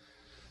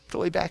to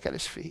lay back at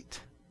his feet.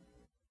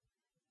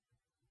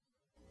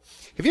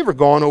 Have you ever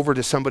gone over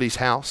to somebody's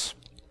house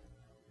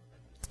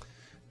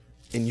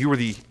and you were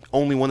the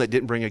only one that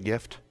didn't bring a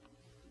gift?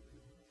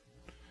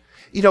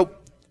 You know,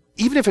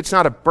 even if it's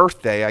not a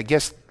birthday, I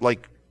guess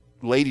like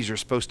ladies are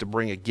supposed to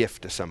bring a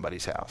gift to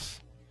somebody's house.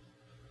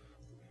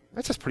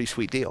 That's a pretty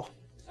sweet deal.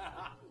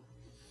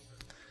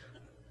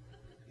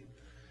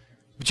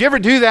 But you ever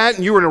do that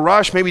and you were in a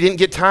rush, maybe didn't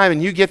get time,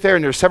 and you get there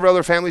and there's several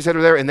other families that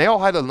are there and they all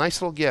had a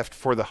nice little gift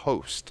for the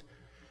host.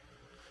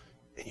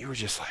 And you were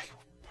just like,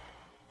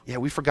 yeah,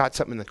 we forgot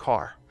something in the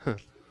car.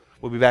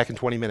 We'll be back in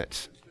 20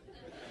 minutes.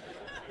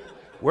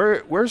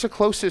 Where's the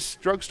closest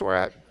drugstore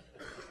at?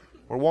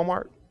 Or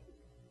Walmart?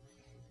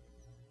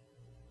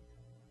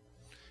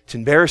 It's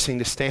embarrassing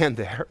to stand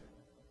there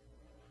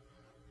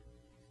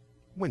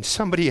when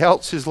somebody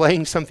else is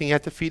laying something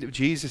at the feet of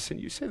Jesus and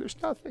you say there's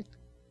nothing.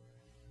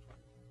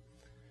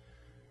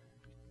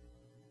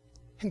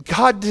 And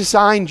God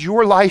designed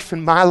your life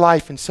and my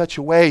life in such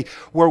a way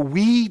where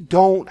we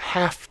don't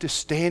have to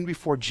stand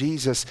before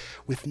Jesus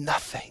with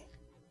nothing.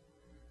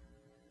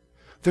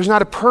 There's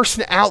not a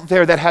person out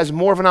there that has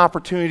more of an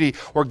opportunity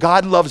or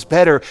God loves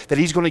better that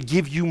he's going to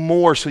give you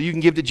more so you can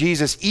give to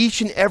Jesus.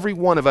 Each and every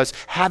one of us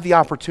have the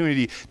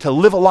opportunity to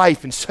live a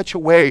life in such a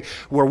way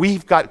where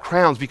we've got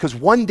crowns, because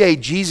one day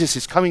Jesus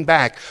is coming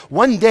back.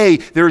 One day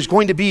there is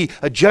going to be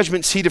a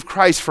judgment seat of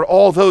Christ for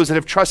all those that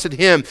have trusted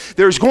him.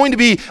 There's going to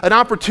be an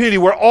opportunity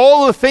where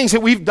all the things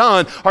that we've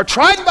done are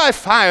tried by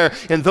fire,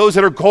 and those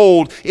that are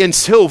gold and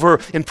silver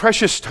and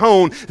precious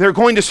stone, they're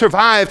going to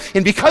survive.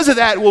 And because of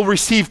that, we'll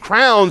receive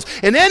crowns.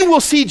 And then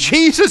we'll see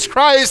Jesus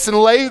Christ and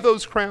lay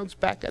those crowns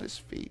back at his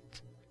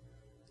feet.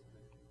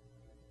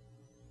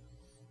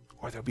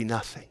 Or there'll be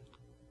nothing.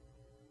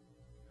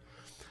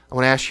 I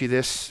want to ask you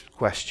this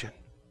question.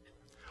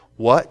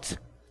 What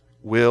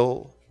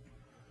will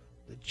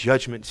the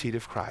judgment seat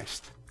of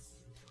Christ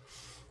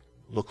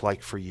look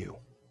like for you?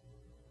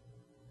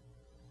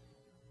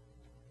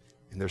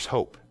 And there's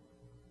hope.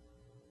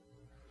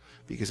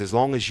 Because as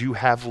long as you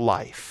have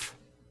life,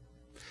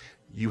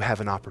 you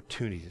have an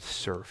opportunity to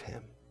serve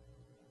him.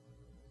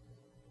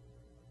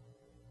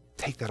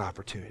 Take that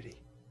opportunity.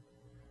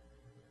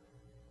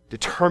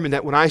 Determine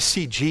that when I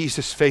see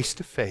Jesus face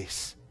to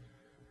face,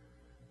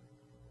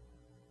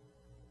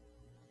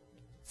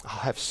 I'll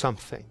have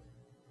something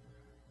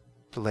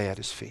to lay at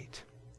his feet.